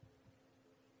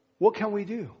 what can we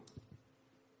do?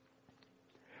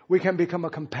 We can become a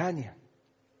companion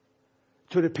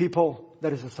to the people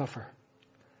that is a sufferer.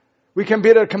 We can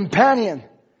be the companion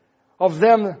of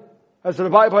them, as the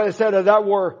Bible has said, that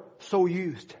were so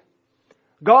used.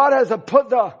 God has put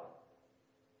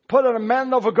the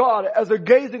man of God as a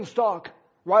gazing stock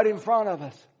right in front of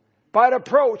us. By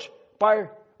reproach, by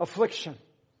affliction.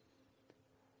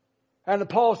 And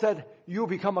Paul said, you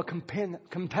become a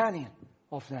companion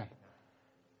of them.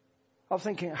 I was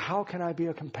thinking, how can I be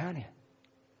a companion?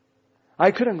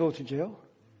 I couldn't go to jail.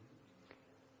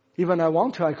 Even I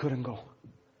want to, I couldn't go.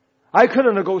 I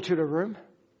couldn't go to the room.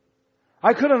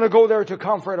 I couldn't go there to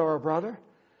comfort our brother.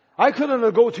 I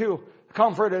couldn't go to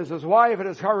comfort his wife and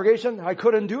his congregation. I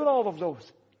couldn't do all of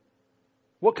those.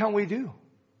 What can we do?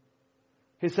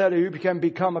 He said you can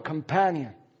become a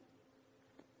companion.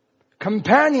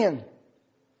 Companion,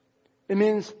 it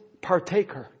means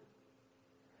partaker.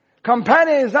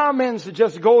 Companion is not means to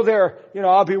just go there,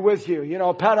 I'll be with you,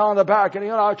 pat on the back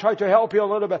and, I'll try to help you a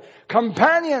little bit.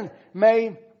 Companion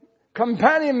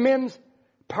means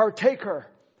partaker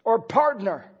or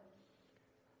partner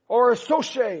or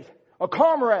associate, a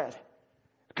comrade.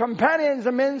 Companion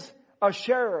means a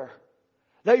sharer.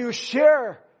 That you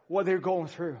share what they're going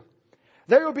through.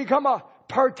 That you become a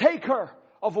partaker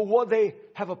of what they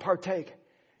have a partake.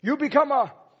 You're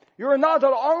not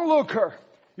an onlooker.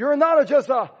 You're not just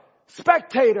a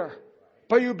spectator,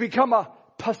 but you become a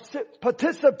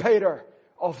participator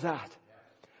of that.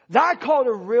 That called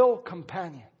a real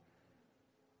companion.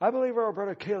 I believe our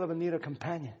brother Caleb need a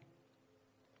companion.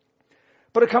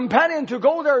 But a companion to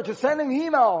go there, to send an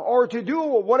email, or to do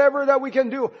whatever that we can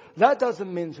do, that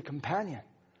doesn't mean a companion.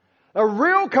 A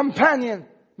real companion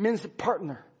means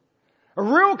partner. A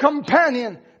real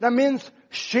companion, that means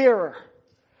sharer.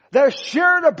 That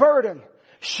share the burden,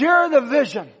 share the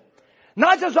vision.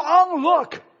 Not just an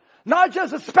onlook, not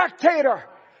just a spectator,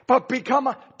 but become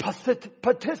a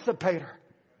participator.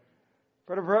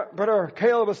 Brother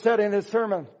Caleb said in his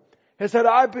sermon, he said,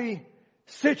 I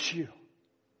beseech you.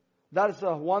 That is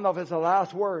one of his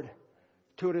last word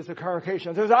to this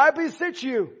congregation. He says, I beseech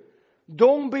you,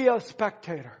 don't be a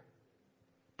spectator,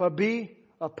 but be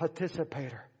a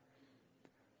participator.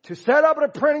 To set up a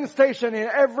printing station in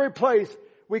every place,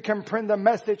 we can print the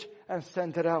message and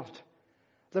send it out.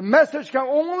 The message can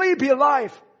only be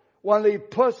life when it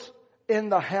puts in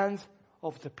the hands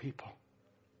of the people.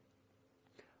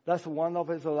 That's one of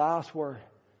his last words.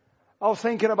 I was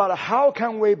thinking about how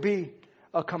can we be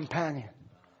a companion?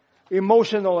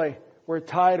 Emotionally, we're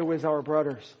tied with our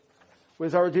brothers,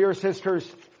 with our dear sisters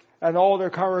and all their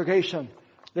congregation.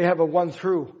 They have gone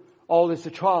through all these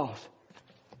trials.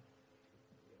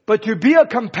 But to be a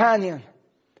companion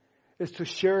is to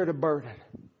share the burden,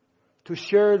 to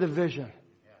share the vision.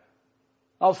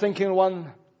 I was thinking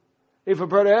if a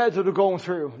brother Ed was going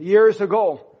through years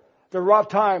ago, the rough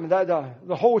time that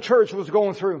the whole church was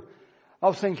going through, I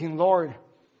was thinking, Lord,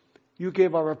 you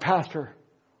gave our pastor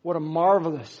what a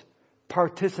marvelous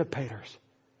participators,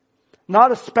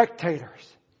 not as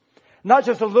spectators, not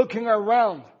just looking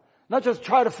around, not just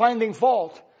try to finding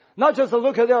fault, not just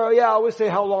look at I will see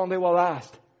how long they will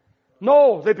last.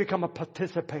 No, they become a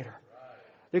participator.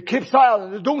 They keep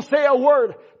silent. They don't say a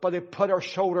word, but they put their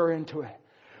shoulder into it.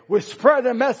 We spread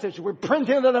the message. We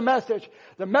printed the message.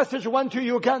 The message went to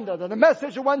Uganda. The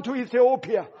message went to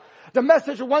Ethiopia. The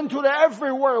message went to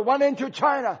everywhere. Went into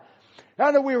China.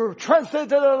 And we translated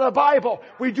the Bible.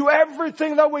 We do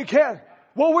everything that we can.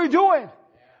 What we're doing,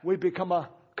 we become a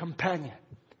companion.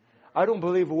 I don't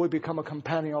believe we become a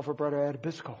companion of our brother Ed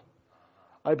Biscoe.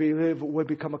 I believe we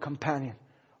become a companion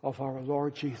of our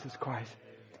Lord Jesus Christ.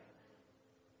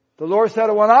 The Lord said,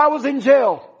 when I was in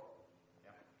jail,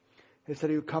 He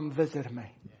said, you come visit me.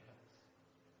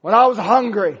 When I was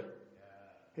hungry,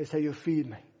 He said, you feed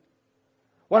me.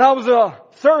 When I was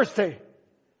thirsty,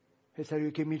 He said,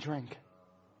 you give me drink.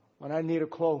 When I needed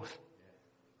clothes,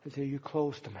 He said, you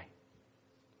clothe to me.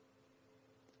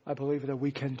 I believe that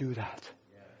we can do that.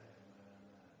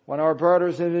 When our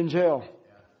brothers are in jail,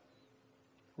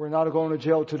 we're not going to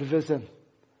jail to visit,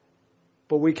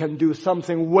 but we can do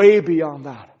something way beyond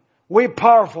that, way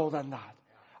powerful than that,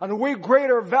 and way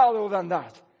greater value than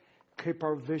that. Keep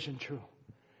our vision true.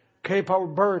 Keep our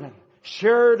burden.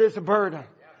 Share this burden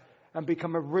and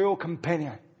become a real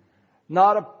companion.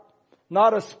 Not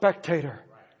a spectator,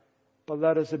 but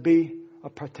let us be a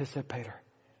participator.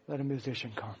 Let a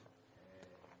musician come.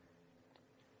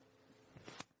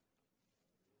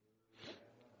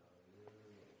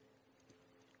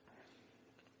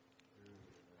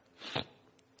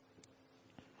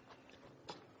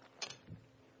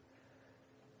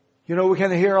 You know, we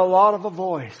can hear a lot of a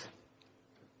voice.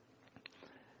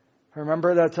 I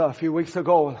remember that a few weeks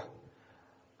ago,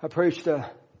 I preached,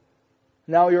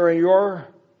 now you're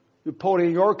pulled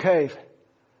in your cave,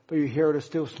 but you hear the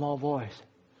still small voice.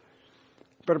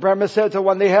 Brother Branham said that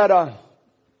when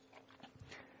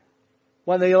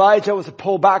Elijah was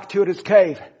pulled back to his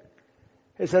cave,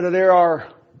 he said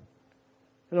that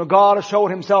God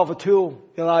showed himself to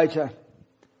Elijah.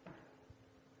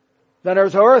 Then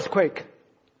there's an earthquake.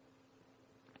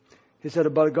 He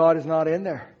said, but God is not in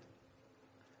there.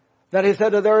 Then he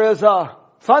said that there is a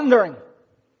thundering.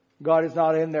 God is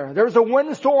not in there. There's a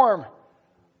windstorm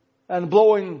and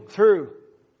blowing through,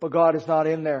 but God is not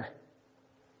in there.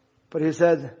 But he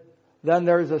said, then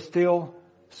there's a still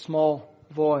small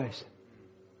voice.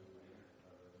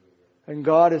 And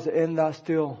God is in that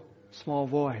still small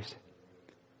voice.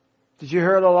 Did you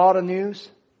hear a lot of news?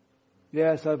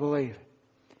 Yes, I believe.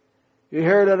 You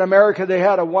heard that in America they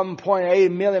had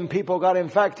 1.8 million people got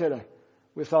infected.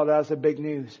 We thought that was a big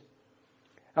news.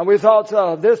 And we thought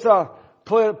this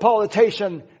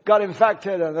politician got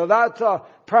infected, and that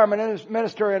prime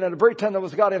minister in Britain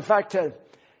that got infected.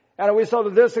 And we saw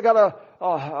that this got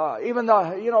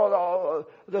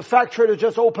the factory that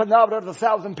just opened up, there's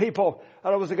 1,000 people,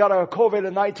 and it got a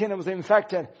COVID-19 and was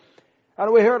infected.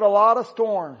 And we heard a lot of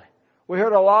storm. We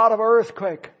heard a lot of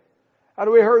earthquake. And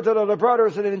we heard that the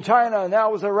brothers in China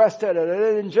now was arrested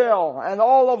and in jail. And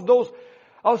all of those,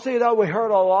 I'll say that we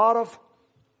heard a lot of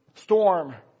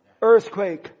storm,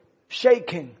 earthquake,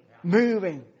 shaking,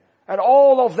 moving, and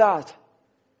all of that.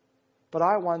 But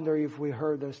I wonder if we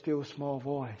heard the still small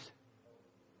voice.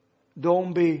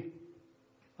 Don't be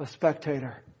a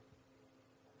spectator,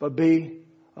 but be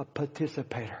a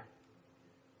participator.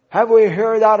 Have we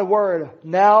heard that word?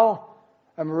 Now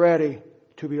I'm ready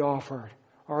to be offered.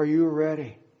 Are you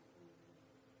ready?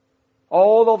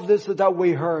 All of this that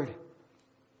we heard,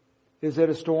 is it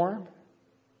a storm?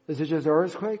 Is it just an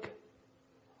earthquake?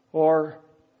 Or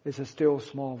is it still a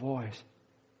small voice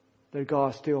that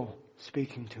God's still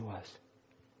speaking to us?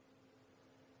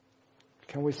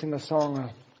 Can we sing a song?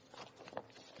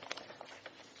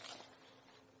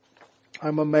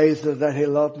 I'm amazed that He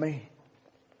loved me.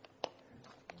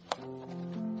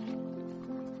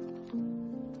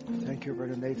 Thank you,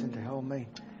 Brother Nathan, to help me.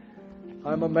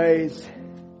 I'm amazed.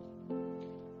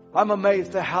 I'm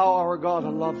amazed at how our God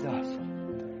loved us.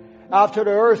 After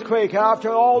the earthquake, after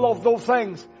all of those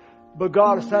things, but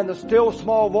God sent a still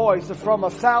small voice from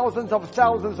thousands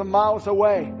of miles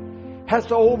away. Has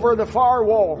to over the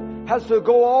firewall. Has to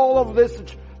go all of these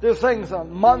things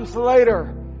months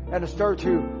later and start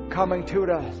to coming to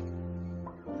us.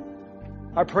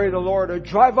 I pray the Lord to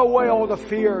drive away all the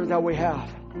fear that we have.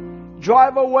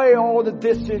 Drive away all the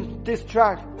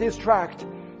distract,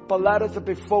 but let us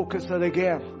be focused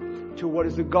again to what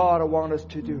is the God want us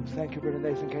to do. Thank you, Brother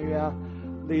Nathan. Can you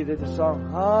lead the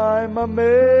song? I'm amazed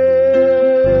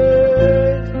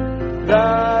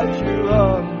that you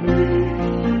love me.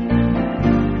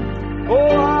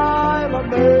 Oh, I'm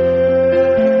amazed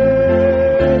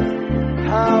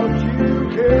how you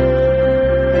care.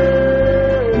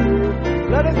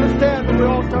 Let us stand and we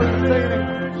all start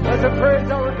singing. Let's praise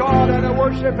our God and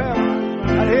worship Him.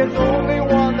 And He is the only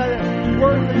one that is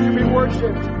worthy to be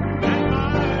worshipped.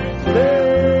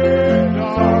 Sins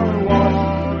are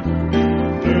washed,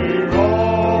 they're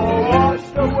all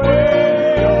washed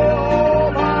away.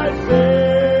 All my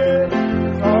sins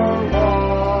are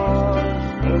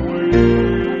washed away.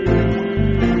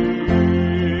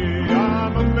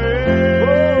 I'm amazed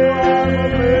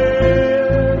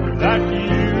that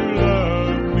you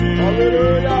love me.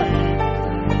 Hallelujah.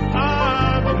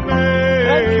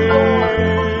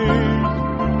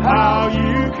 How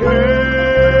you care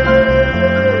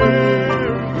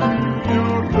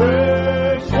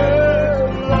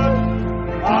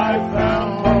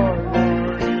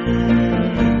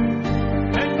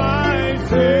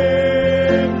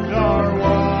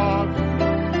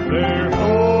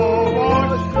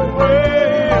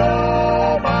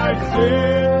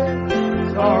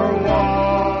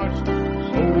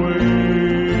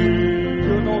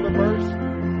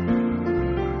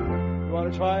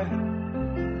to try it?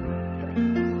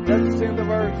 Let's sing the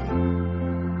verse.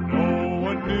 No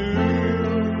one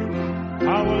knew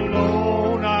how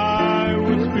alone I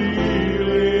was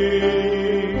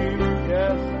feeling.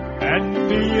 Yes. And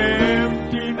the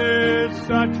emptiness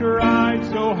I tried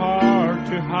so hard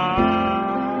to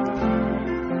hide.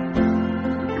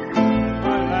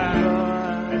 My life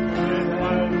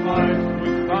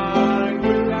was fine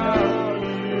without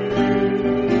you.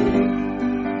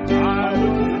 I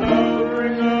was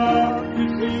covering up the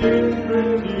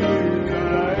secret tears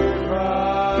that I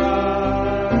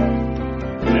cried.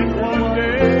 And one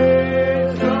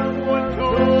day someone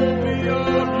told me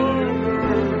of your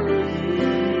mercy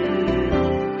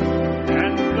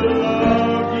and the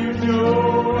love you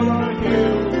showed on a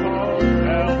hill called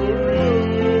Calvary.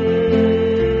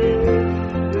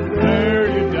 There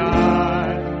you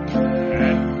died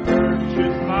and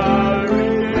purchased my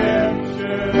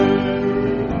redemption.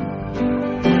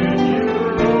 Then you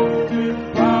rose in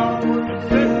power to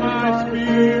set my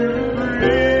spirit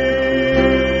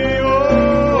free.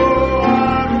 Oh,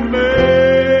 I'm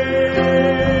amazed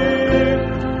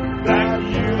that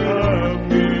you love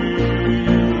me.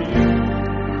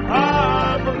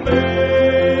 I'm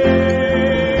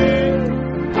amazed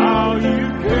how you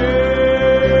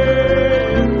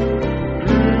came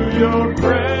through your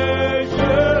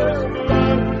precious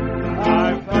blood.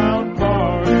 I found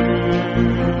pardon,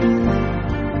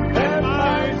 and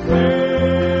my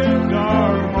sins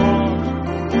are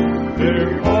washed.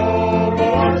 They're all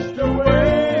washed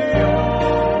away.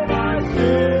 All my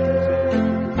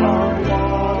sins are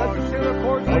washed Let's sing the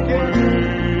chorus again.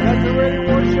 away. Let's really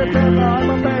worship Him. I'm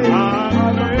amazed.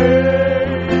 I'm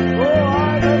amazed. Oh,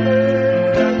 I'm amazed.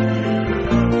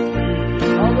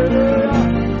 Hallelujah.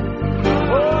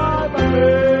 Oh, I'm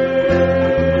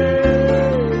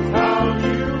amazed how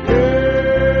you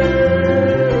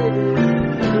came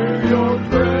through your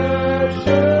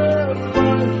precious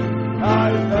blood. I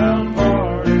found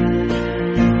pardon,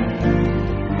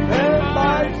 and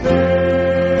my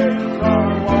sins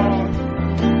are washed.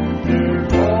 They're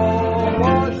all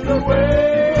washed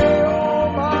away. All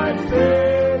my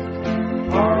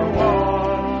sins are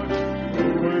washed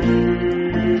away.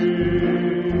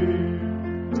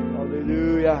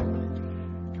 Hallelujah.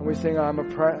 Can we sing I'm a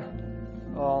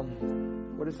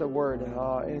what is the word?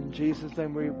 In Jesus'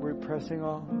 name we're pressing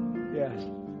on? Yes.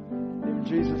 In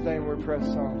Jesus' name we're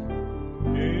pressing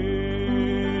on.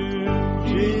 In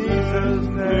Jesus'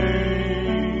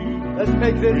 name. Let's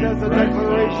make this as a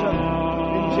declaration.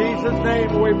 In Jesus'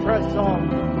 name we press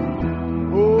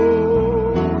on.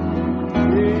 Oh,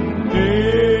 in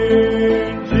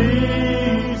In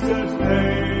Jesus'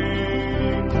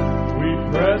 name, we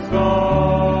press on.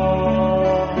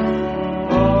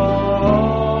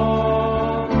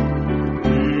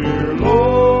 Dear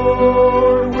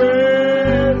Lord,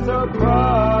 with a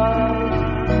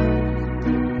cry,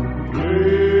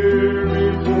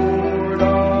 clearly toward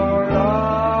our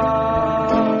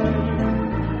eyes,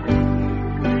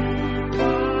 we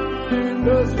find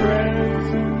the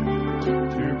strength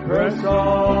to press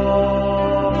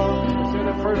on. say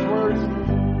the first words.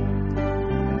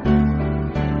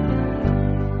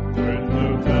 When the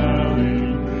valley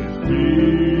is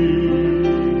deep,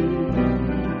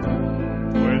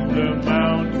 when the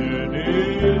mountain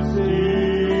is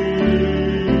steep,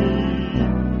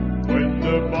 when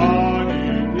the body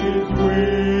is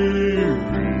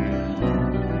weary,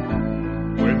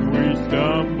 when we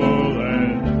stumble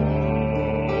and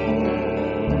fall,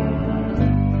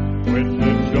 when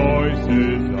the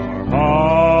choices are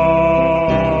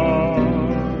hard,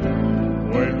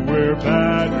 when we're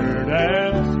battered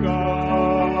and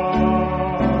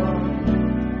scarred,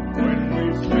 when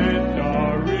we've spent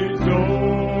our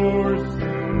resources,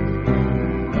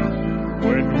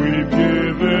 when we've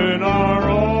given our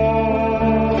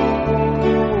all,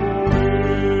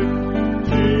 in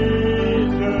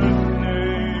Jesus'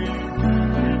 name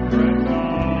we press on.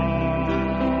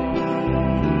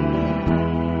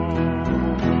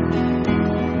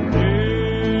 In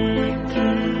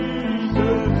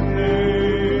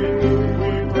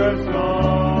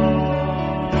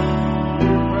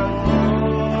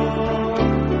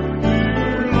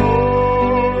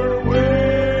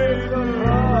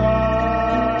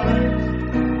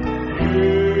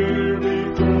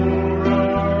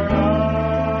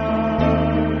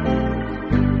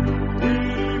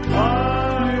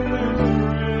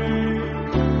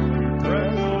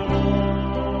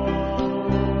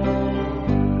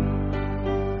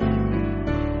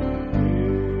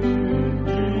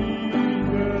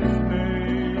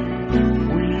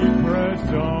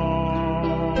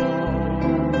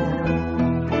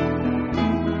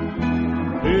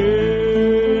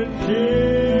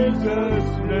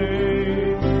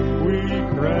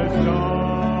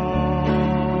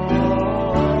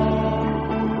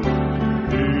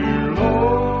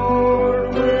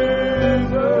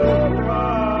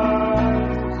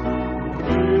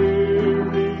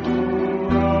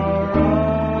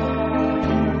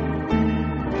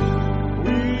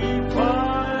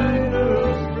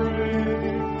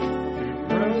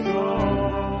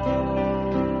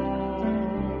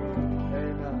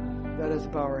Let us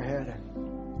bow our head.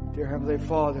 Dear Heavenly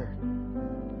Father,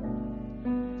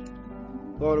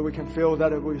 Lord, we can feel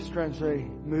that we're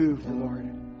strangely moved, Lord.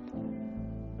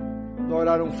 Lord,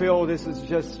 I don't feel this is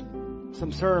just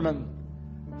some sermon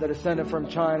that is sent from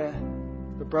China.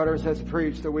 The brothers has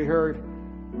preached that we heard.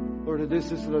 Lord,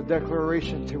 this is the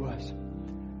declaration to us.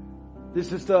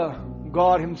 This is the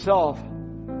God Himself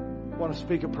want to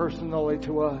speak it personally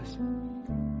to us.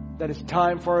 That it's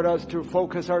time for us to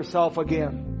focus ourselves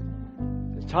again.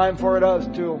 It's time for us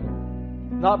to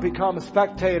not become a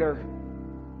spectator,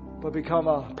 but become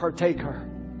a partaker.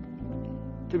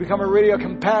 To become really a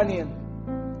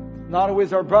companion, not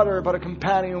with our brother, but a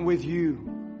companion with you.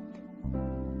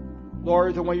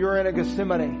 Lord, when you're in a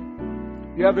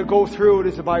Gethsemane, you have to go through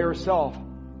this by yourself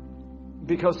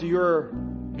because you're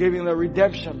giving the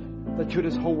redemption to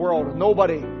this whole world.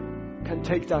 Nobody can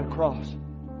take that cross,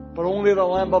 but only the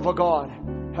Lamb of God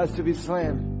has to be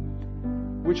slain,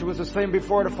 which was the same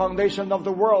before the foundation of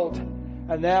the world,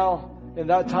 and now in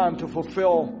that time to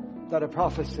fulfill that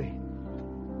prophecy.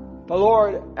 But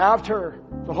Lord, after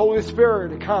the Holy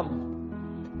Spirit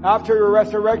come, after you're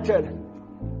resurrected,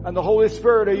 and the Holy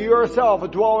Spirit, you yourself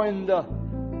dwell in the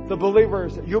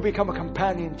believers, you become a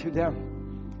companion to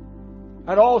them.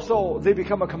 And also they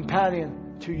become a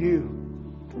companion to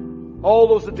you. All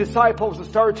those disciples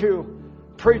start to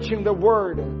preaching the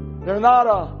word. They're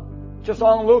not just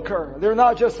onlooker. They're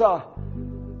not just a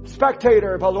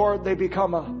spectator, but Lord, they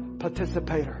become a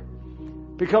participator.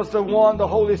 Because the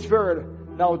Holy Spirit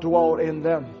now dwell in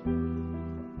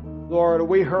them. Lord,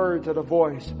 we heard the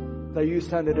voice that you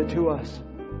sent it to us.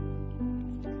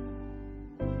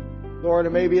 Lord,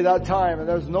 it may be that time and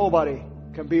there's nobody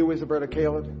can be with Brother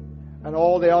Caleb and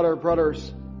all the other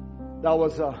brothers that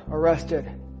was arrested.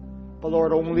 But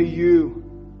Lord, only you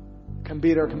can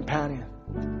be their companion.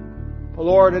 But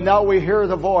Lord, and now we hear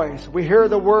the voice. We hear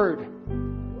the word.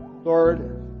 Lord,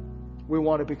 we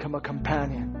want to become a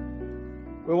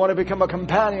companion. We want to become a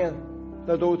companion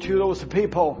to those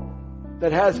people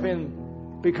that has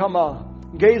become a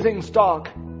gazing stock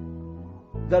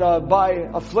that are by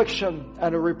affliction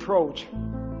and a reproach.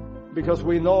 Because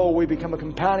we know we become a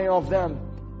companion of them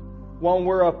when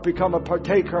we're become a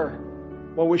partaker.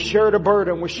 When we share the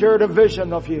burden, we share the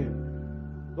vision of you.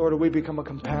 Lord, we become a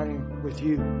companion with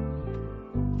you.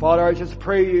 Father, I just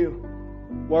pray you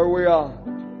where we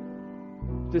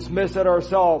dismiss it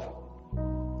ourselves.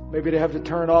 Maybe they have to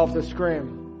turn off the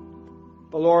screen.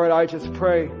 But Lord, I just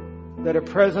pray that the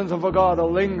presence of a God are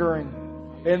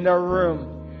lingering in their room.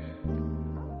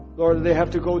 Lord, they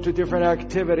have to go to different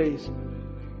activities.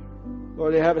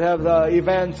 Lord, they have to have the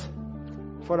events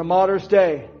for the Mother's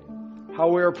Day. How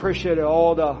we appreciate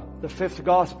all the fifth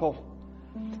gospel.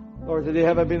 Lord, that they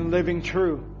haven't been living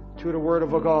true to the word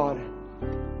of a God.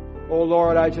 Oh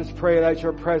Lord, I just pray that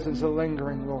your presence is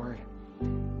lingering, Lord.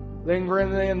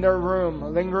 Lingering in their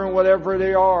room, lingering whatever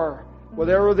they are,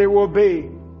 whatever they will be.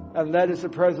 And that is the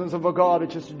presence of a God that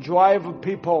just drive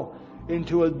people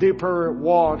into a deeper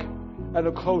walk and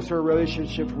a closer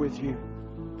relationship with you.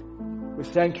 We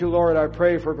thank you, Lord. I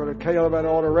pray for Brother Caleb and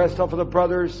all the rest of the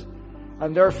brothers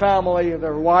and their family,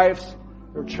 their wives,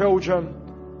 their children.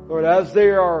 Lord, as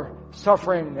they are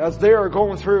suffering, as they are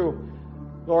going through,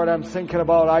 Lord, I'm thinking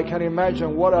about, I can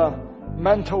imagine what a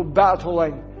mental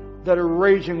battling that a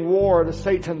raging war that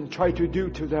Satan tried to do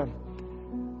to them.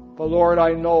 But Lord,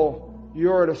 I know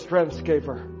you're the strength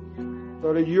giver.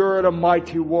 Lord, you're the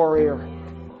mighty warrior.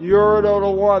 You're the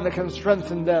one that can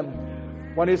strengthen them.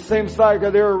 When it seems like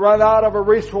they're run out of a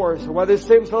resource, when it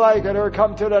seems like they're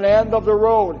come to the end of the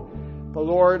road, but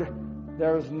Lord,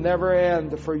 there is never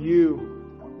end for you,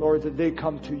 Lord, that they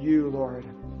come to you, Lord.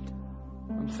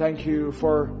 And thank you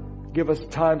for give us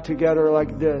time together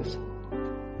like this.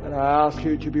 And I ask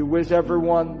you to be with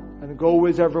everyone and go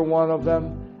with every one of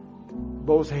them,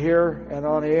 both here and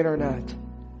on the internet.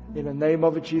 In the name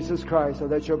of Jesus Christ, so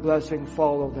that your blessing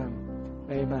follow them.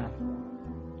 Amen.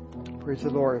 Praise the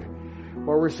Lord.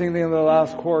 Well, we're singing in the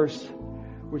last chorus,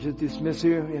 which is dismiss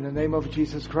you in the name of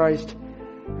Jesus Christ.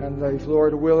 And if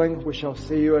Lord willing, we shall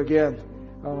see you again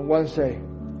on Wednesday.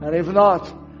 And if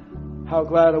not, how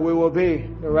glad we will be.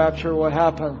 The rapture will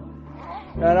happen.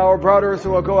 And our brothers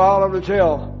will go out of the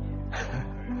jail.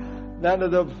 Then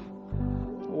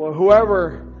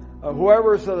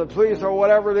whoever's the police or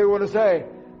whatever they want to say,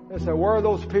 they say, where are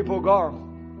those people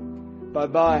gone?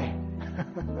 Bye-bye.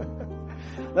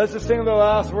 Let's just sing the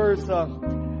last words,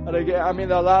 and again,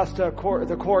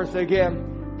 the chorus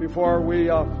again before we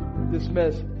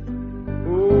dismiss.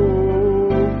 Ooh,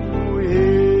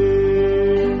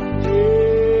 in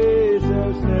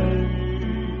Jesus' name,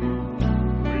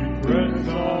 we press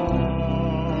on.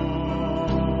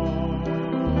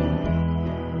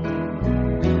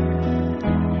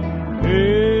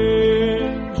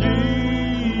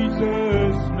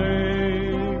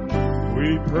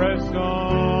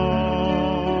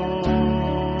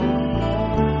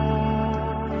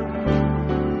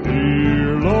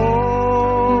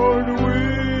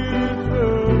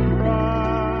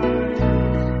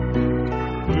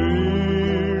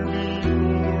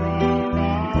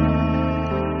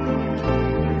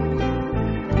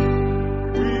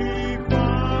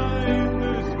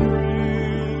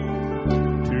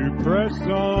 press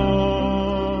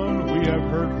on. We have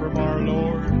heard from our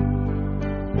Lord.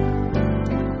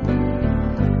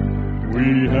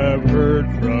 We have heard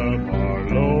from our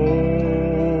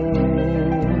Lord.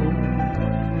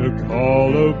 The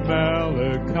call of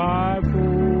Malachi 4.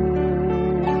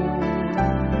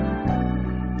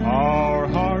 Our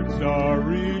hearts are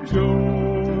rejoicing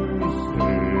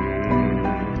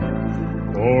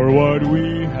for what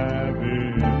we have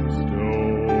in store.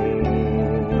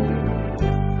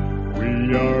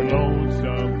 We are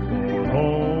lonesome for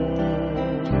home,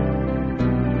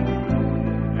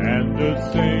 and the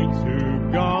saints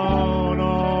who've gone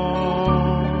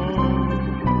on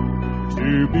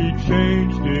to be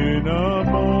changed in a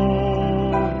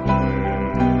moment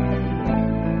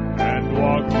and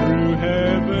walk through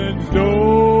heaven's door.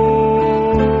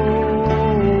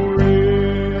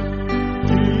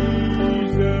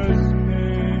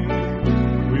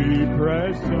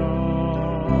 Press on.